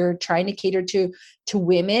you're trying to cater to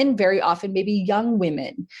women, very often, maybe young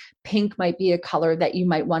women. Pink might be a color that you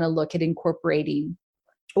might want to look at incorporating.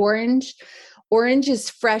 Orange is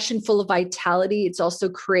fresh and full of vitality. It's also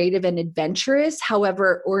creative and adventurous.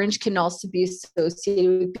 However, orange can also be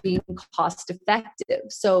associated with being cost effective.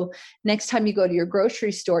 So next time you go to your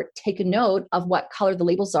grocery store, take a note of what color the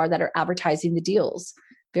labels are that are advertising the deals.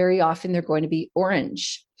 Very often they're going to be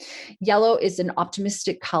orange. Yellow is an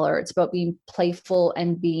optimistic color. It's about being playful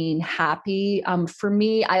and being happy. For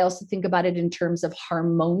me, I also think about it in terms of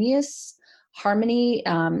harmony,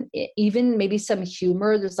 even maybe some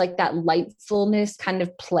humor. There's like that lightfulness kind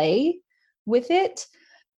of play with it.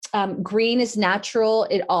 Green is natural.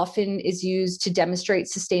 It often is used to demonstrate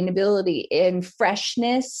sustainability and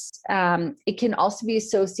freshness. It can also be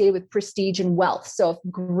associated with prestige and wealth. So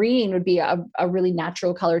green would be a really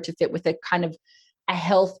natural color to fit with a kind of a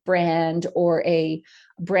health brand, or a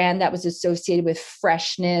brand that was associated with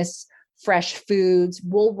freshness, fresh foods.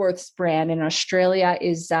 Woolworth's brand in Australia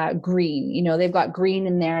is green. They've got green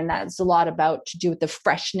in there, and that's a lot about to do with the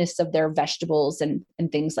freshness of their vegetables and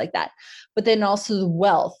things like that. But then also the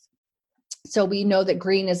wealth. So we know that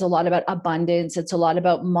green is a lot about abundance. It's a lot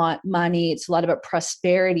about money. It's a lot about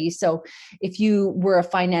prosperity. So if you were a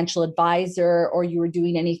financial advisor, or you were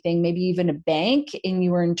doing anything, maybe even a bank, and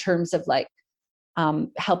you were in terms of like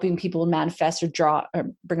helping people manifest or draw or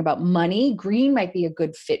bring about money, green might be a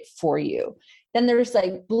good fit for you. Then there's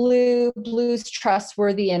like blue. Blue's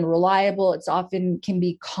trustworthy and reliable. It's often can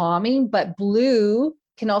be calming, but blue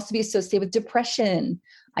can also be associated with depression.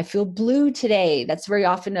 I feel blue today. That's very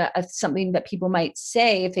often something that people might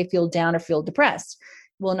say if they feel down or feel depressed.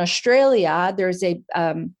 Well, in Australia, there's a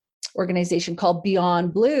organization called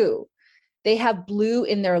Beyond Blue. They have blue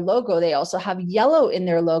in their logo. They also have yellow in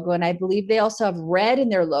their logo. And I believe they also have red in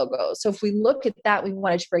their logo. So if we look at that, we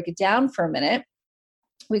wanted to break it down for a minute.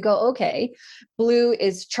 We go, okay, blue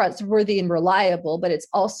is trustworthy and reliable, but it's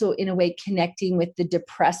also in a way connecting with the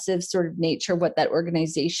depressive sort of nature of what that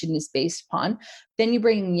organization is based upon. Then you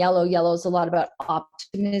bring in yellow. Yellow is a lot about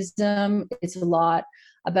optimism. It's a lot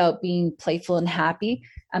about being playful and happy.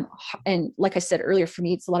 And like I said earlier, for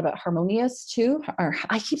me, it's a lot about harmonious too. Or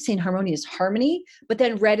I keep saying harmonious, harmony. But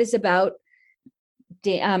then red is about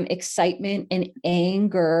excitement and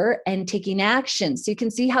anger and taking action. So you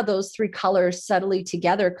can see how those three colors subtly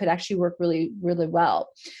together could actually work really, really well.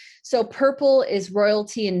 So purple is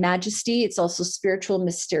royalty and majesty. It's also spiritual and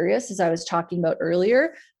mysterious, as I was talking about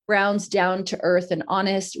earlier. Brown's down to earth and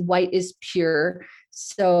honest. White is pure.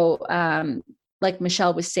 So like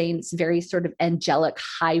Michelle was saying, it's very sort of angelic,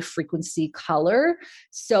 high frequency color.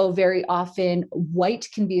 So very often white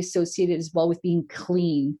can be associated as well with being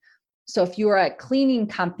clean. So if you're a cleaning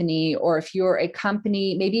company, or if you're a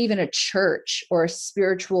company, maybe even a church or a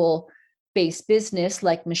spiritual based business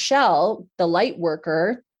like Michelle, the light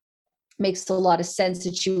worker, makes a lot of sense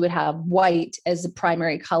that she would have white as the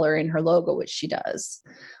primary color in her logo, which she does,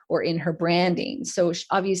 or in her branding. So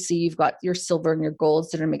obviously you've got your silver and your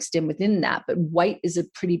golds that are mixed in within that, but white is a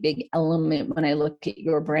pretty big element when I look at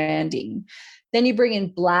your branding. Then you bring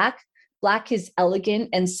in black. Black is elegant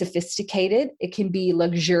and sophisticated. It can be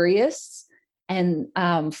luxurious and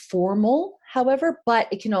formal, however, but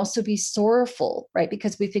it can also be sorrowful, right?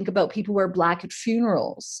 Because we think about people wear black at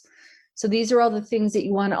funerals. So these are all the things that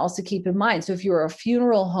you want to also keep in mind. So if you're a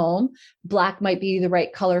funeral home, black might be the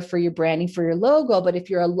right color for your branding, for your logo. But if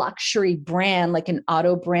you're a luxury brand, like an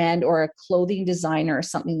auto brand or a clothing designer or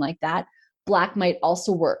something like that, black might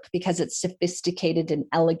also work because it's sophisticated and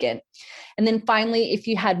elegant. And then finally, if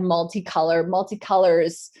you had multicolor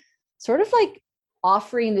is sort of like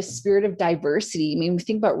offering the spirit of diversity. I mean, we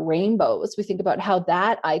think about rainbows. We think about how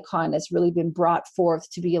that icon has really been brought forth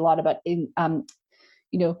to be a lot about,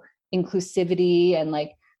 inclusivity and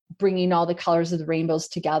like bringing all the colors of the rainbows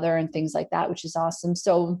together and things like that, which is awesome.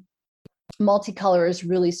 So multicolor is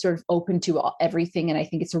really sort of open to everything. And I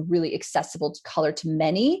think it's a really accessible color to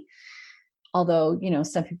many, although,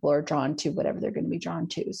 some people are drawn to whatever they're going to be drawn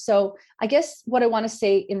to. So I guess what I want to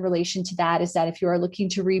say in relation to that is that if you are looking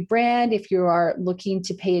to rebrand, if you are looking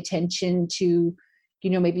to pay attention to,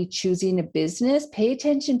 maybe choosing a business, pay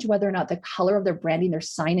attention to whether or not the color of their branding, their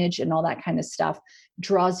signage and all that kind of stuff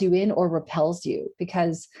draws you in or repels you,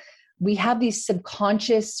 because we have these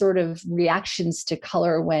subconscious sort of reactions to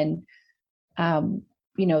color when,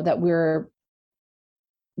 that we're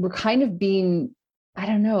kind of being, I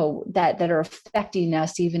don't know, that are affecting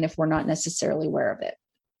us, even if we're not necessarily aware of it.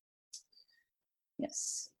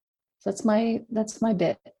 Yes. So that's my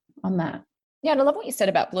bit on that. Yeah, and I love what you said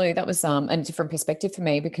about blue. That was a different perspective for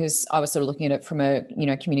me, because I was sort of looking at it from a,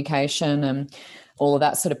 communication and all of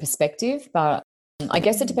that sort of perspective. But I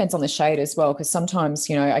guess it depends on the shade as well, because sometimes,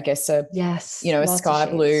 I guess a sky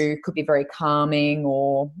blue could be very calming,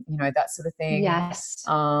 or, that sort of thing. Yes.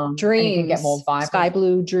 Dreams. And you can get more vibrant. Sky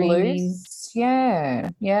blue, dreaming.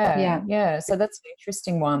 Yeah. So that's an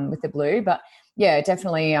interesting one with the blue. But yeah,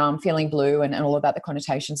 definitely feeling blue and all about the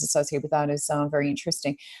connotations associated with that is very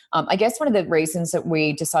interesting. I guess one of the reasons that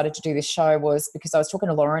we decided to do this show was because I was talking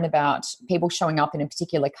to Lauren about people showing up in a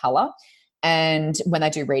particular color and when they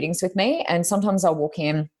do readings with me. And sometimes I'll walk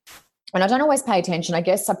in and I don't always pay attention. I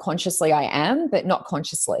guess subconsciously I am, but not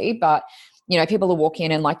consciously. But, people will walk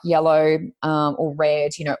in and like yellow or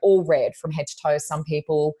red, all red from head to toe. Some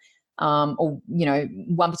people or,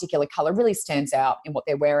 one particular color really stands out in what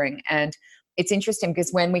they're wearing. And it's interesting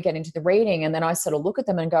because when we get into the reading and then I sort of look at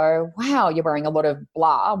them and go, wow, you're wearing a lot of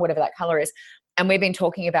blah, whatever that color is. And we've been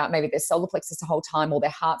talking about maybe their solar plexus the whole time or their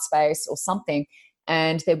heart space or something.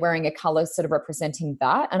 And they're wearing a color sort of representing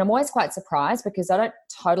that. And I'm always quite surprised because I don't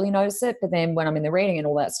totally notice it. But then when I'm in the reading and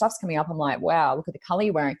all that stuff's coming up, I'm like, wow, look at the color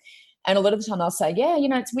you're wearing. And a lot of the time they'll say, yeah,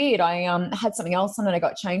 it's weird. I had something else on and I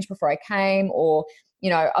got changed before I came. Or,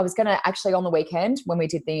 I was going to actually on the weekend when we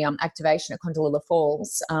did the activation at Condalilla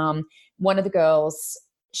Falls, one of the girls,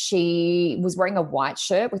 she was wearing a white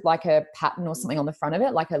shirt with like a pattern or something on the front of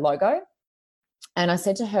it, like her logo. And I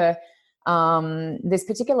said to her, this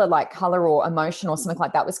particular like color or emotion or something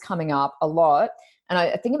like that was coming up a lot. And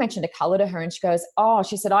I think I mentioned a color to her and she goes, oh,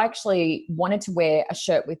 she said, I actually wanted to wear a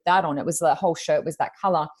shirt with that on. It was the whole shirt was that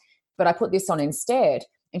color, but I put this on instead.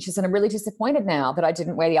 And she said, I'm really disappointed now that I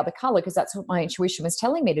didn't wear the other color because that's what my intuition was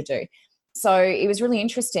telling me to do. So it was really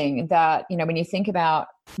interesting that, when you think about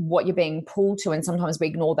what you're being pulled to and sometimes we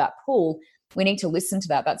ignore that pull, we need to listen to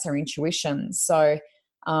that. That's our intuition. So,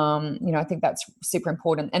 I think that's super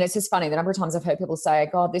important. And it's just funny, the number of times I've heard people say,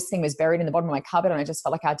 God, this thing was buried in the bottom of my cupboard and I just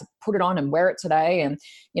felt like I had to put it on and wear it today. And,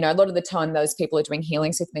 a lot of the time those people are doing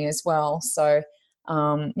healings with me as well. So,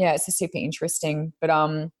 it's just super interesting. But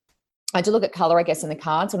I do look at color, I guess, in the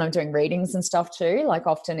cards when I'm doing readings and stuff too. Like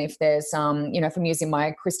often if there's, if I'm using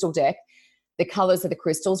my crystal deck, the colors of the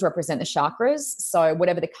crystals represent the chakras. So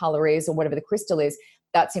whatever the color is or whatever the crystal is,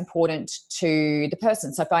 that's important to the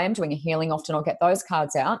person. So if I am doing a healing, often I'll get those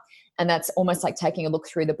cards out and that's almost like taking a look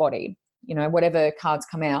through the body. Whatever cards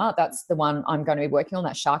come out, that's the one I'm going to be working on,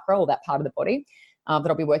 that chakra or that part of the body that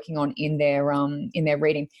I'll be working on in their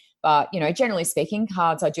reading. But, generally speaking,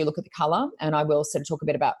 cards, I do look at the color and I will sort of talk a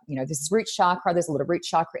bit about, this is root chakra. There's a lot of root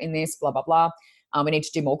chakra in this, blah, blah, blah. We need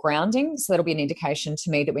to do more grounding. So that'll be an indication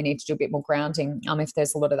to me that we need to do a bit more grounding if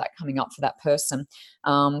there's a lot of that coming up for that person.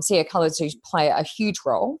 Colors do play a huge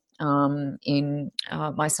role in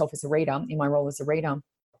myself as a reader, in my role as a reader.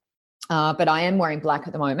 But I am wearing black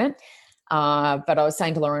at the moment. But I was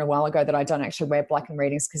saying to Lauren a while ago that I don't actually wear black in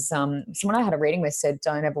readings because someone I had a reading with said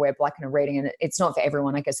don't ever wear black in a reading, and it's not for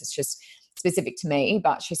everyone. I guess it's just specific to me.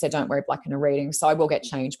 But she said don't wear black in a reading, so I will get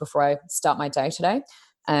changed before I start my day today.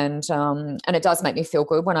 And it does make me feel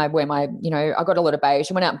good when I wear my, I got a lot of beige.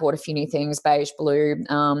 I went out and bought a few new things, beige, blue,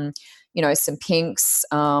 some pinks,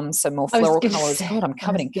 some more floral colors. God, I'm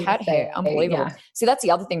covered in cat hair. Unbelievable. Yeah. See, that's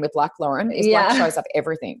the other thing with black, Lauren, is black shows up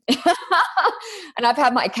everything. And I've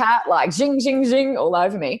had my cat like zing, zing, zing all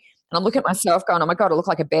over me. And I'm looking at myself going, oh my God, I look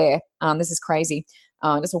like a bear. This is crazy.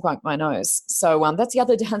 Just look like my nose. So that's the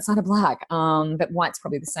other downside of black. But white's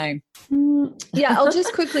probably the same. Yeah, I'll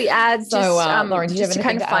just quickly add, Lauren, just to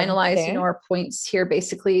kind of finalize, our points here.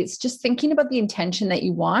 Basically, it's just thinking about the intention that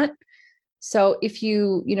you want. So if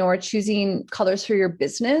you, are choosing colors for your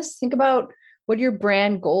business, think about what are your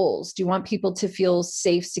brand goals? Do you want people to feel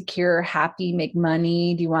safe, secure, happy, make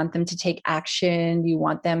money? Do you want them to take action? Do you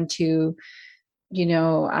want them to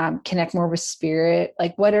connect more with spirit?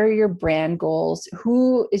 Like, what are your brand goals?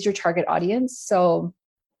 Who is your target audience? So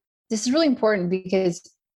this is really important because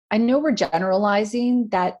I know we're generalizing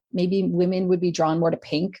that maybe women would be drawn more to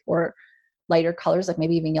pink or lighter colors, like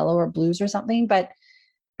maybe even yellow or blues or something. But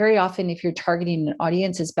very often, if you're targeting an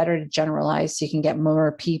audience, it's better to generalize so you can get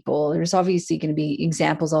more people. There's obviously going to be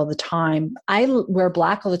examples all the time. I wear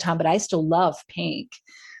black all the time, but I still love pink.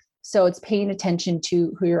 So it's paying attention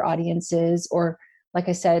to who your audience is, or like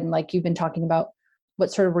I said, and like you've been talking about,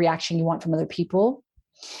 what sort of reaction you want from other people.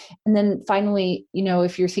 And then finally,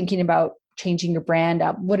 if you're thinking about changing your brand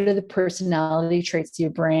up, what are the personality traits of your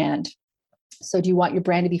brand? So do you want your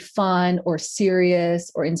brand to be fun or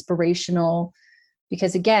serious or inspirational?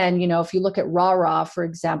 Because again, if you look at Rah, for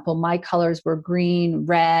example, my colors were green,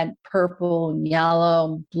 red, purple, and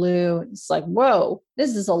yellow, and blue. It's like, whoa,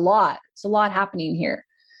 this is a lot. It's a lot happening here.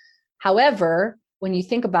 However, when you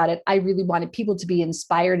think about it, I really wanted people to be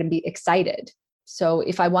inspired and be excited. So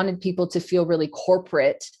if I wanted people to feel really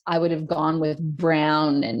corporate, I would have gone with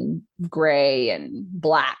brown and gray and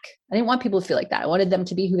black. I didn't want people to feel like that. I wanted them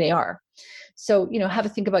to be who they are. So, have a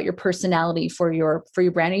think about your personality for your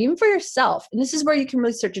brand, and even for yourself. And this is where you can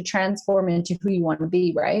really start to transform into who you want to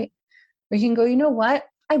be, right? Where you can go, you know what?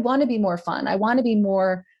 I want to be more fun. I want to be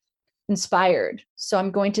more inspired. So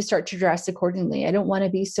I'm going to start to dress accordingly. I don't want to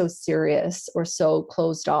be so serious or so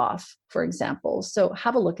closed off, for example. So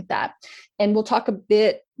have a look at that. And we'll talk a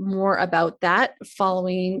bit more about that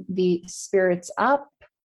following the Spirits Up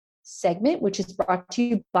segment, which is brought to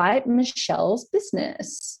you by Michelle's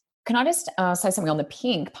Business. Can I just say something on the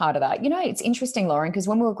pink part of that? It's interesting, Lauren, because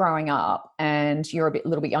when we were growing up, and you're a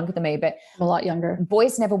little bit younger than me, but a lot younger,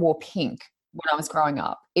 boys never wore pink when I was growing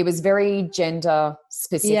up. It was very gender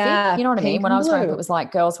specific. Yeah, you know what I mean? When I was growing up, it was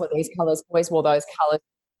like girls wore these colors, boys wore those colors.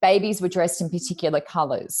 Babies were dressed in particular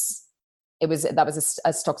colors. That was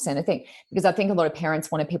a stock standard thing, because I think a lot of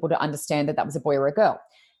parents wanted people to understand that was a boy or a girl.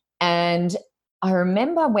 And I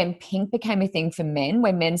remember when pink became a thing for men,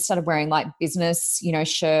 when men started wearing like business,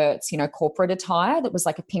 shirts, corporate attire that was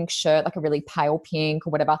like a pink shirt, like a really pale pink or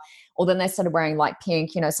whatever. Or then they started wearing like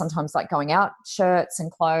pink, sometimes like going out shirts and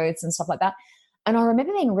clothes and stuff like that. And I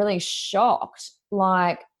remember being really shocked,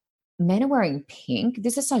 like, men are wearing pink.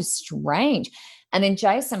 This is so strange. And then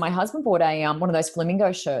Jason, my husband, bought one of those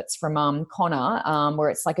flamingo shirts from Connor, where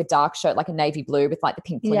it's like a dark shirt, like a navy blue with like the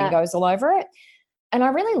pink flamingos all over it. And I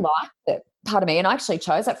really liked it, part of me. And I actually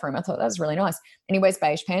chose that for him. I thought that was really nice. And he wears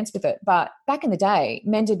beige pants with it. But back in the day,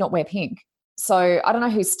 men did not wear pink. So I don't know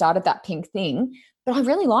who started that pink thing, but I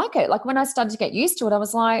really like it. Like when I started to get used to it, I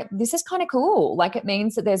was like, this is kind of cool. Like it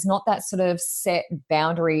means that there's not that sort of set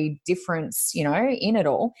boundary difference, in it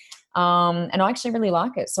all. And I actually really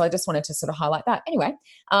like it. So I just wanted to sort of highlight that. Anyway,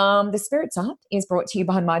 the Spirits Up is brought to you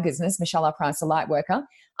by my business, Michelle R. Price, a Lightworker.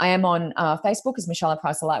 I am on Facebook as Michelle R.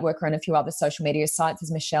 Price, a Lightworker, and a few other social media sites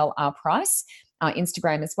as Michelle R. Price,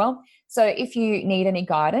 Instagram as well. So if you need any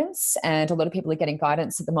guidance, and a lot of people are getting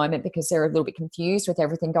guidance at the moment because they're a little bit confused with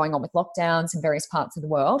everything going on with lockdowns in various parts of the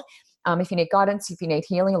world. If you need guidance, if you need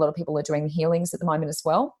healing, a lot of people are doing healings at the moment as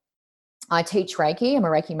well. I teach Reiki. I'm a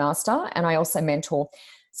Reiki master, and I also mentor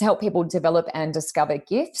to help people develop and discover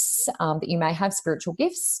gifts that you may have, spiritual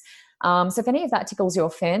gifts. So if any of that tickles your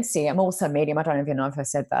fancy, I'm also a medium. I don't even know if I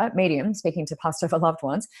said that. Medium, speaking to past over loved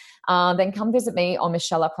ones. Then come visit me on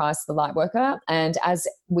Michelle R. Price, the Lightworker. And as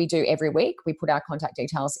we do every week, we put our contact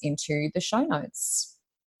details into the show notes.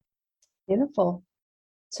 Beautiful.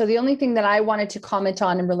 So the only thing that I wanted to comment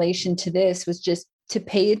on in relation to this was just to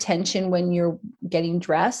pay attention when you're getting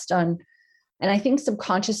dressed on. And I think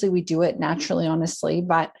subconsciously we do it naturally, honestly,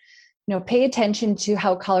 but pay attention to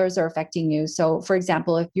how colors are affecting you. So for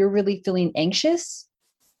example, if you're really feeling anxious,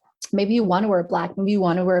 maybe you want to wear black, maybe you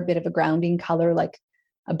want to wear a bit of a grounding color like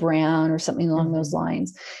a brown or something along those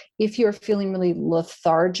lines. If you're feeling really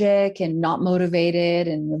lethargic and not motivated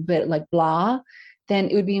and a bit like blah, then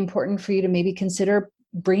it would be important for you to maybe consider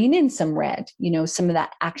bringing in some red, some of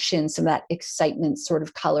that action, some of that excitement sort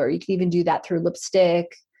of color. You can even do that through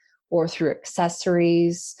lipstick or through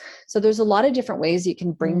accessories. So there's a lot of different ways you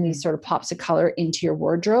can bring these sort of pops of color into your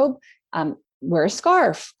wardrobe. Wear a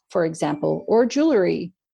scarf, for example, or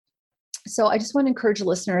jewelry. So I just want to encourage a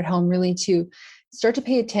listener at home really to start to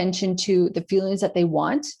pay attention to the feelings that they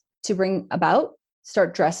want to bring about,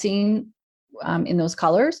 start dressing in those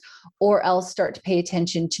colors, or else start to pay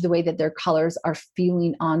attention to the way that their colors are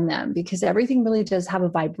feeling on them, because everything really does have a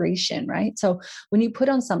vibration, right? So when you put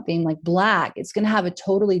on something like black, it's going to have a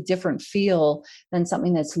totally different feel than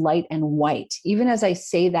something that's light and white. Even as I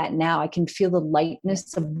say that now, I can feel the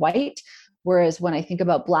lightness of white. Whereas when I think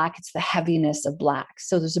about black, it's the heaviness of black.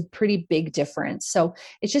 So there's a pretty big difference. So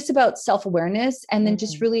it's just about self-awareness, and then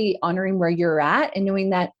just really honoring where you're at, and knowing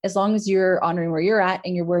that as long as you're honoring where you're at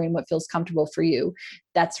and you're wearing what feels comfortable for you,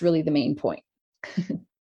 that's really the main point.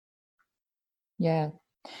 Yeah.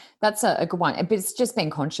 That's a good one. But it's just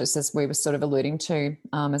being conscious, as we were sort of alluding to,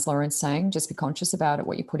 as Lauren's saying, just be conscious about it,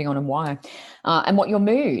 what you're putting on and why, and what your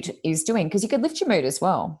mood is doing. Because you could lift your mood as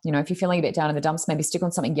well. If you're feeling a bit down in the dumps, maybe stick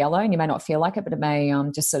on something yellow, and you may not feel like it, but it may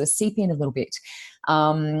just sort of seep in a little bit.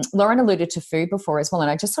 Lauren alluded to food before as well.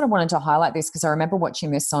 And I just sort of wanted to highlight this because I remember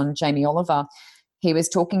watching this on Jamie Oliver. He was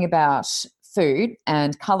talking about food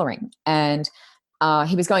and colouring, and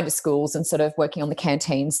he was going to schools and sort of working on the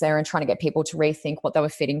canteens there and trying to get people to rethink what they were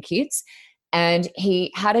feeding kids. And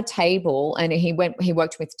he had a table, and he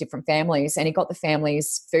worked with different families, and he got the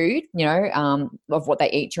families food, of what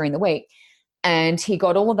they eat during the week. And he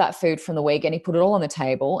got all of that food from the week and he put it all on the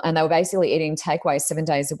table, and they were basically eating takeaways 7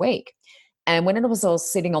 days a week. And when it was all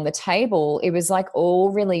sitting on the table, it was like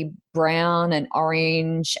all really brown and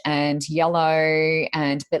orange and yellow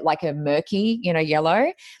and a bit like a murky,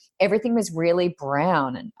 yellow. Everything was really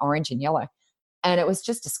brown and orange and yellow. And it was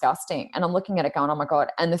just disgusting. And I'm looking at it going, oh my God.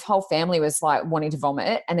 And the whole family was like wanting to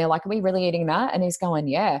vomit. And they're like, are we really eating that? And he's going,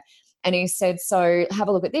 yeah. And he said, so have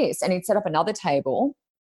a look at this. And he'd set up another table,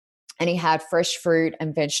 and he had fresh fruit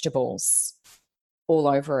and vegetables all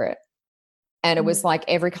over it. And it was like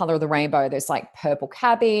every color of the rainbow. There's like purple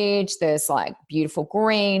cabbage, there's like beautiful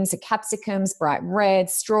greens, the capsicums, bright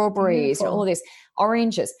reds, strawberries, all of this,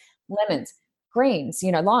 oranges, lemons, greens,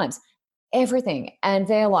 limes, everything. And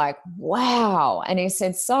they're like, wow. And he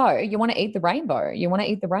said, so you want to eat the rainbow? You want to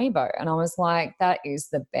eat the rainbow? And I was like, that is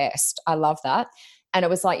the best. I love that. And it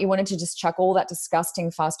was like you wanted to just chuck all that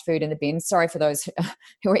disgusting fast food in the bin. Sorry for those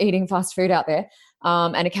who are eating fast food out there,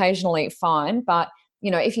 and occasionally fine. But,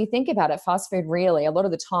 if you think about it, fast food really, a lot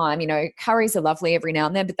of the time, curries are lovely every now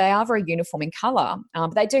and then, but they are very uniform in color.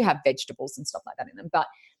 But they do have vegetables and stuff like that in them. But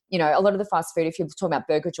a lot of the fast food, if you're talking about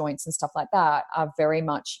burger joints and stuff like that, are very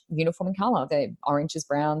much uniform in color. They're oranges,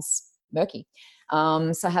 browns, murky.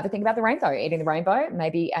 So have a think about the rainbow. Eating the rainbow may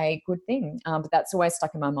be a good thing, but that's always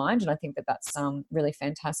stuck in my mind, and I think that that's really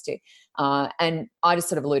fantastic. And I just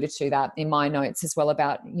sort of alluded to that in my notes as well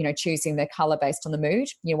about choosing the color based on the mood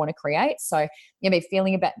you want to create. So maybe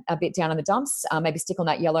feeling a bit down in the dumps, maybe stick on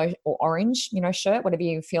that yellow or orange shirt, whatever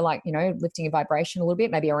you feel like lifting your vibration a little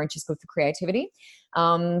bit. Maybe orange is good for creativity,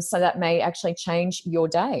 so that may actually change your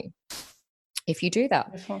day if you do that.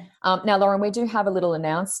 Now, Lauren, we do have a little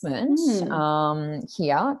announcement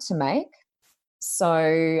here to make.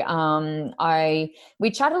 So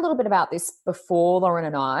we chatted a little bit about this before, Lauren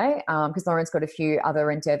and I, because Lauren's got a few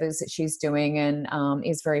other endeavours that she's doing, and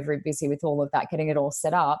is very, very busy with all of that, getting it all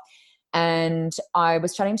set up. And I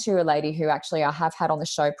was chatting to a lady who actually I have had on the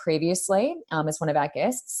show previously as one of our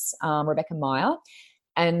guests, Rebecca Meyer.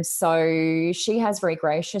 And so she has very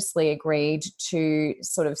graciously agreed to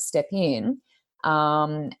sort of step in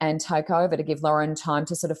and take over to give Lauren time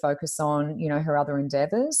to sort of focus on, her other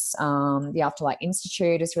endeavours. The Afterlight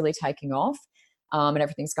Institute is really taking off, and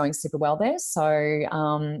everything's going super well there. So,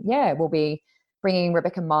 we'll be bringing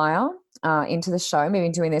Rebecca Meyer into the show. We've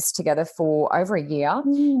been doing this together for over a year,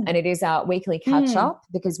 and it is our weekly catch up,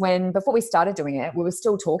 because before we started doing it, we were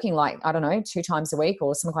still talking 2 times a week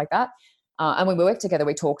or something like that. And when we worked together,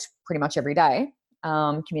 we talked pretty much every day,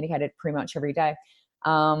 communicated pretty much every day.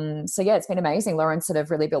 It's been amazing. Lauren sort of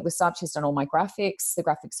really built this up. She's done all my graphics, the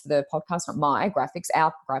graphics for the podcast, not my graphics,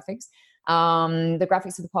 our graphics, the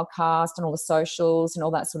graphics of the podcast and all the socials and all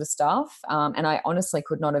that sort of stuff. And I honestly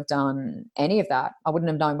could not have done any of that. I wouldn't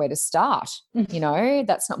have known where to start.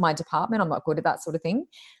 That's not my department. I'm not good at that sort of thing.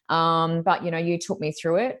 But you took me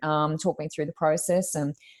through it, talked me through the process,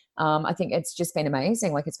 and I think it's just been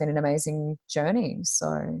amazing. Like, it's been an amazing journey.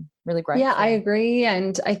 So really grateful. Yeah, I agree.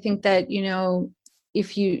 And I think that,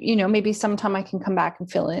 if maybe sometime I can come back and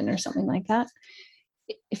fill in or something like that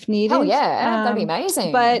if needed. Oh yeah, that'd be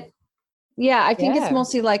amazing. But yeah, I think it's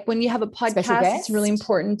mostly like when you have a podcast, it's really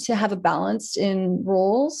important to have a balance in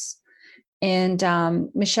roles. And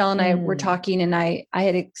Michelle and I were talking, and I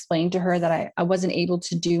had explained to her that I wasn't able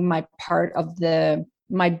to do my part of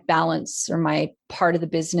my balance or my part of the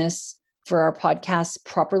business for our podcast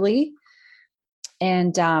properly.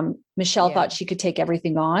 And Michelle thought she could take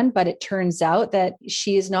everything on, but it turns out that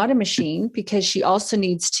she is not a machine, because she also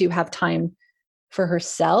needs to have time for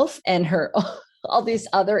herself and her all these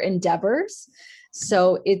other endeavors.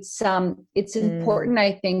 So it's important,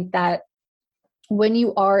 I think, that when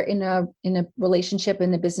you are in a relationship,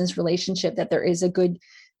 in a business relationship, that there is a good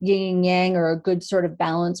yin and yang, or a good sort of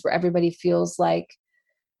balance where everybody feels like,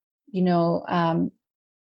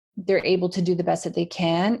 they're able to do the best that they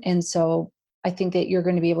can. And so I think that you're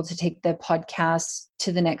going to be able to take the podcast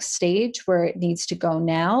to the next stage where it needs to go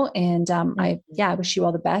now. And I wish you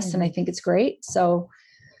all the best. And I think it's great. So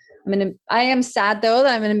I am sad though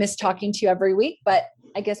that I'm going to miss talking to you every week, but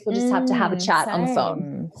I guess we'll just have to have a chat on the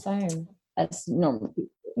phone. Same. That's normal.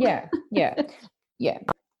 Yeah.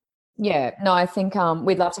 No, I think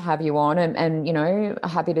we'd love to have you on, and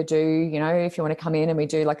happy to do, if you want to come in and we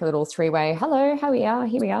do like a little 3-way, hello, here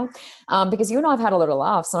we are. Because you and I have had a lot of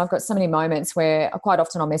laughs, and I've got so many moments where quite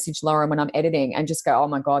often I'll message Lauren when I'm editing and just go, oh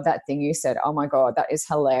my God, that thing you said, oh my God, that is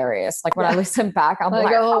hilarious. Like when I listen back, I'm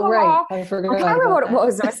like, oh, right. I can't remember what it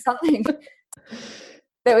was. There was something.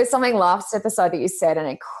 There was something last episode that you said, and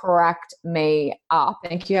it cracked me up.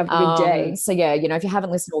 Thank you. Have a good day. So yeah, if you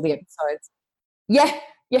haven't listened to all the episodes, yeah.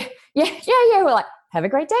 We're like, have a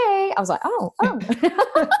great day. I was like, oh,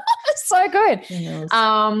 so good.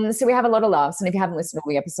 So we have a lot of laughs, and if you haven't listened to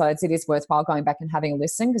all the episodes, it is worthwhile going back and having a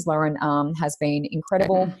listen, because Lauren has been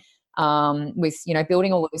incredible with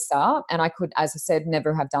building all of this up. And I could, as I said,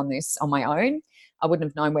 never have done this on my own. I wouldn't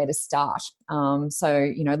have known where to start.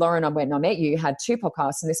 So Lauren, when I met you, had 2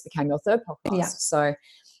 podcasts, and this became your 3rd podcast. Yeah. So it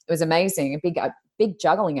was amazing, a big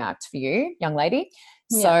juggling act for you, young lady.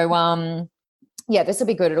 Yeah. So this will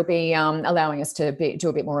be good. It'll be allowing us to do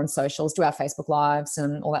a bit more on socials, do our Facebook Lives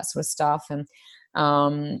and all that sort of stuff, and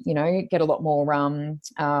get a lot more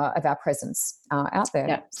of our presence out there.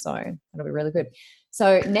 Yeah. So it'll be really good.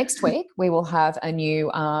 So next week we will have a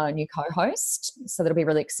new co-host. So that'll be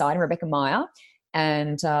really exciting, Rebecca Meyer.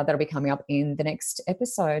 And that'll be coming up in the next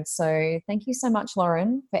episode. So thank you so much,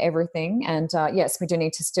 Lauren, for everything. And yes, we do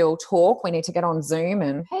need to still talk. We need to get on Zoom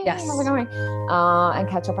and, hey, how's it going? And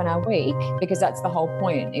catch up on our week, because that's the whole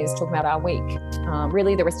point, is talking about our week.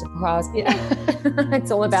 Really, the rest of the podcast,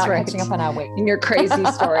 it's all about catching up on our week. And your crazy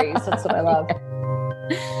stories. That's what I love.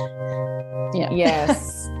 Yeah.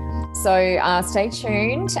 Yes. So stay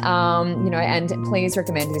tuned, and please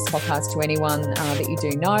recommend this podcast to anyone that you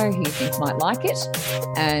do know who you think might like it.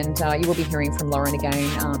 And you will be hearing from Lauren again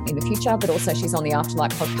in the future, but also she's on the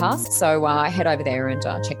Afterlight podcast. So head over there and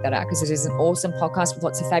check that out, because it is an awesome podcast with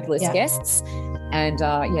lots of fabulous guests. And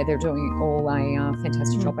they're doing all a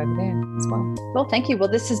fantastic job over there as well. Well, thank you. Well,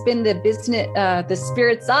 this has been the business, the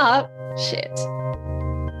Spirits Up. Shit.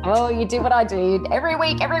 Oh, you do what I do. Every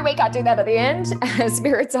week I do that at the end.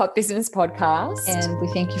 Spirits Up Business Podcast. And we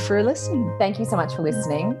thank you for listening. Thank you so much for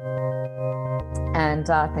listening. And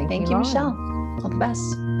thank you, Michelle. All the best.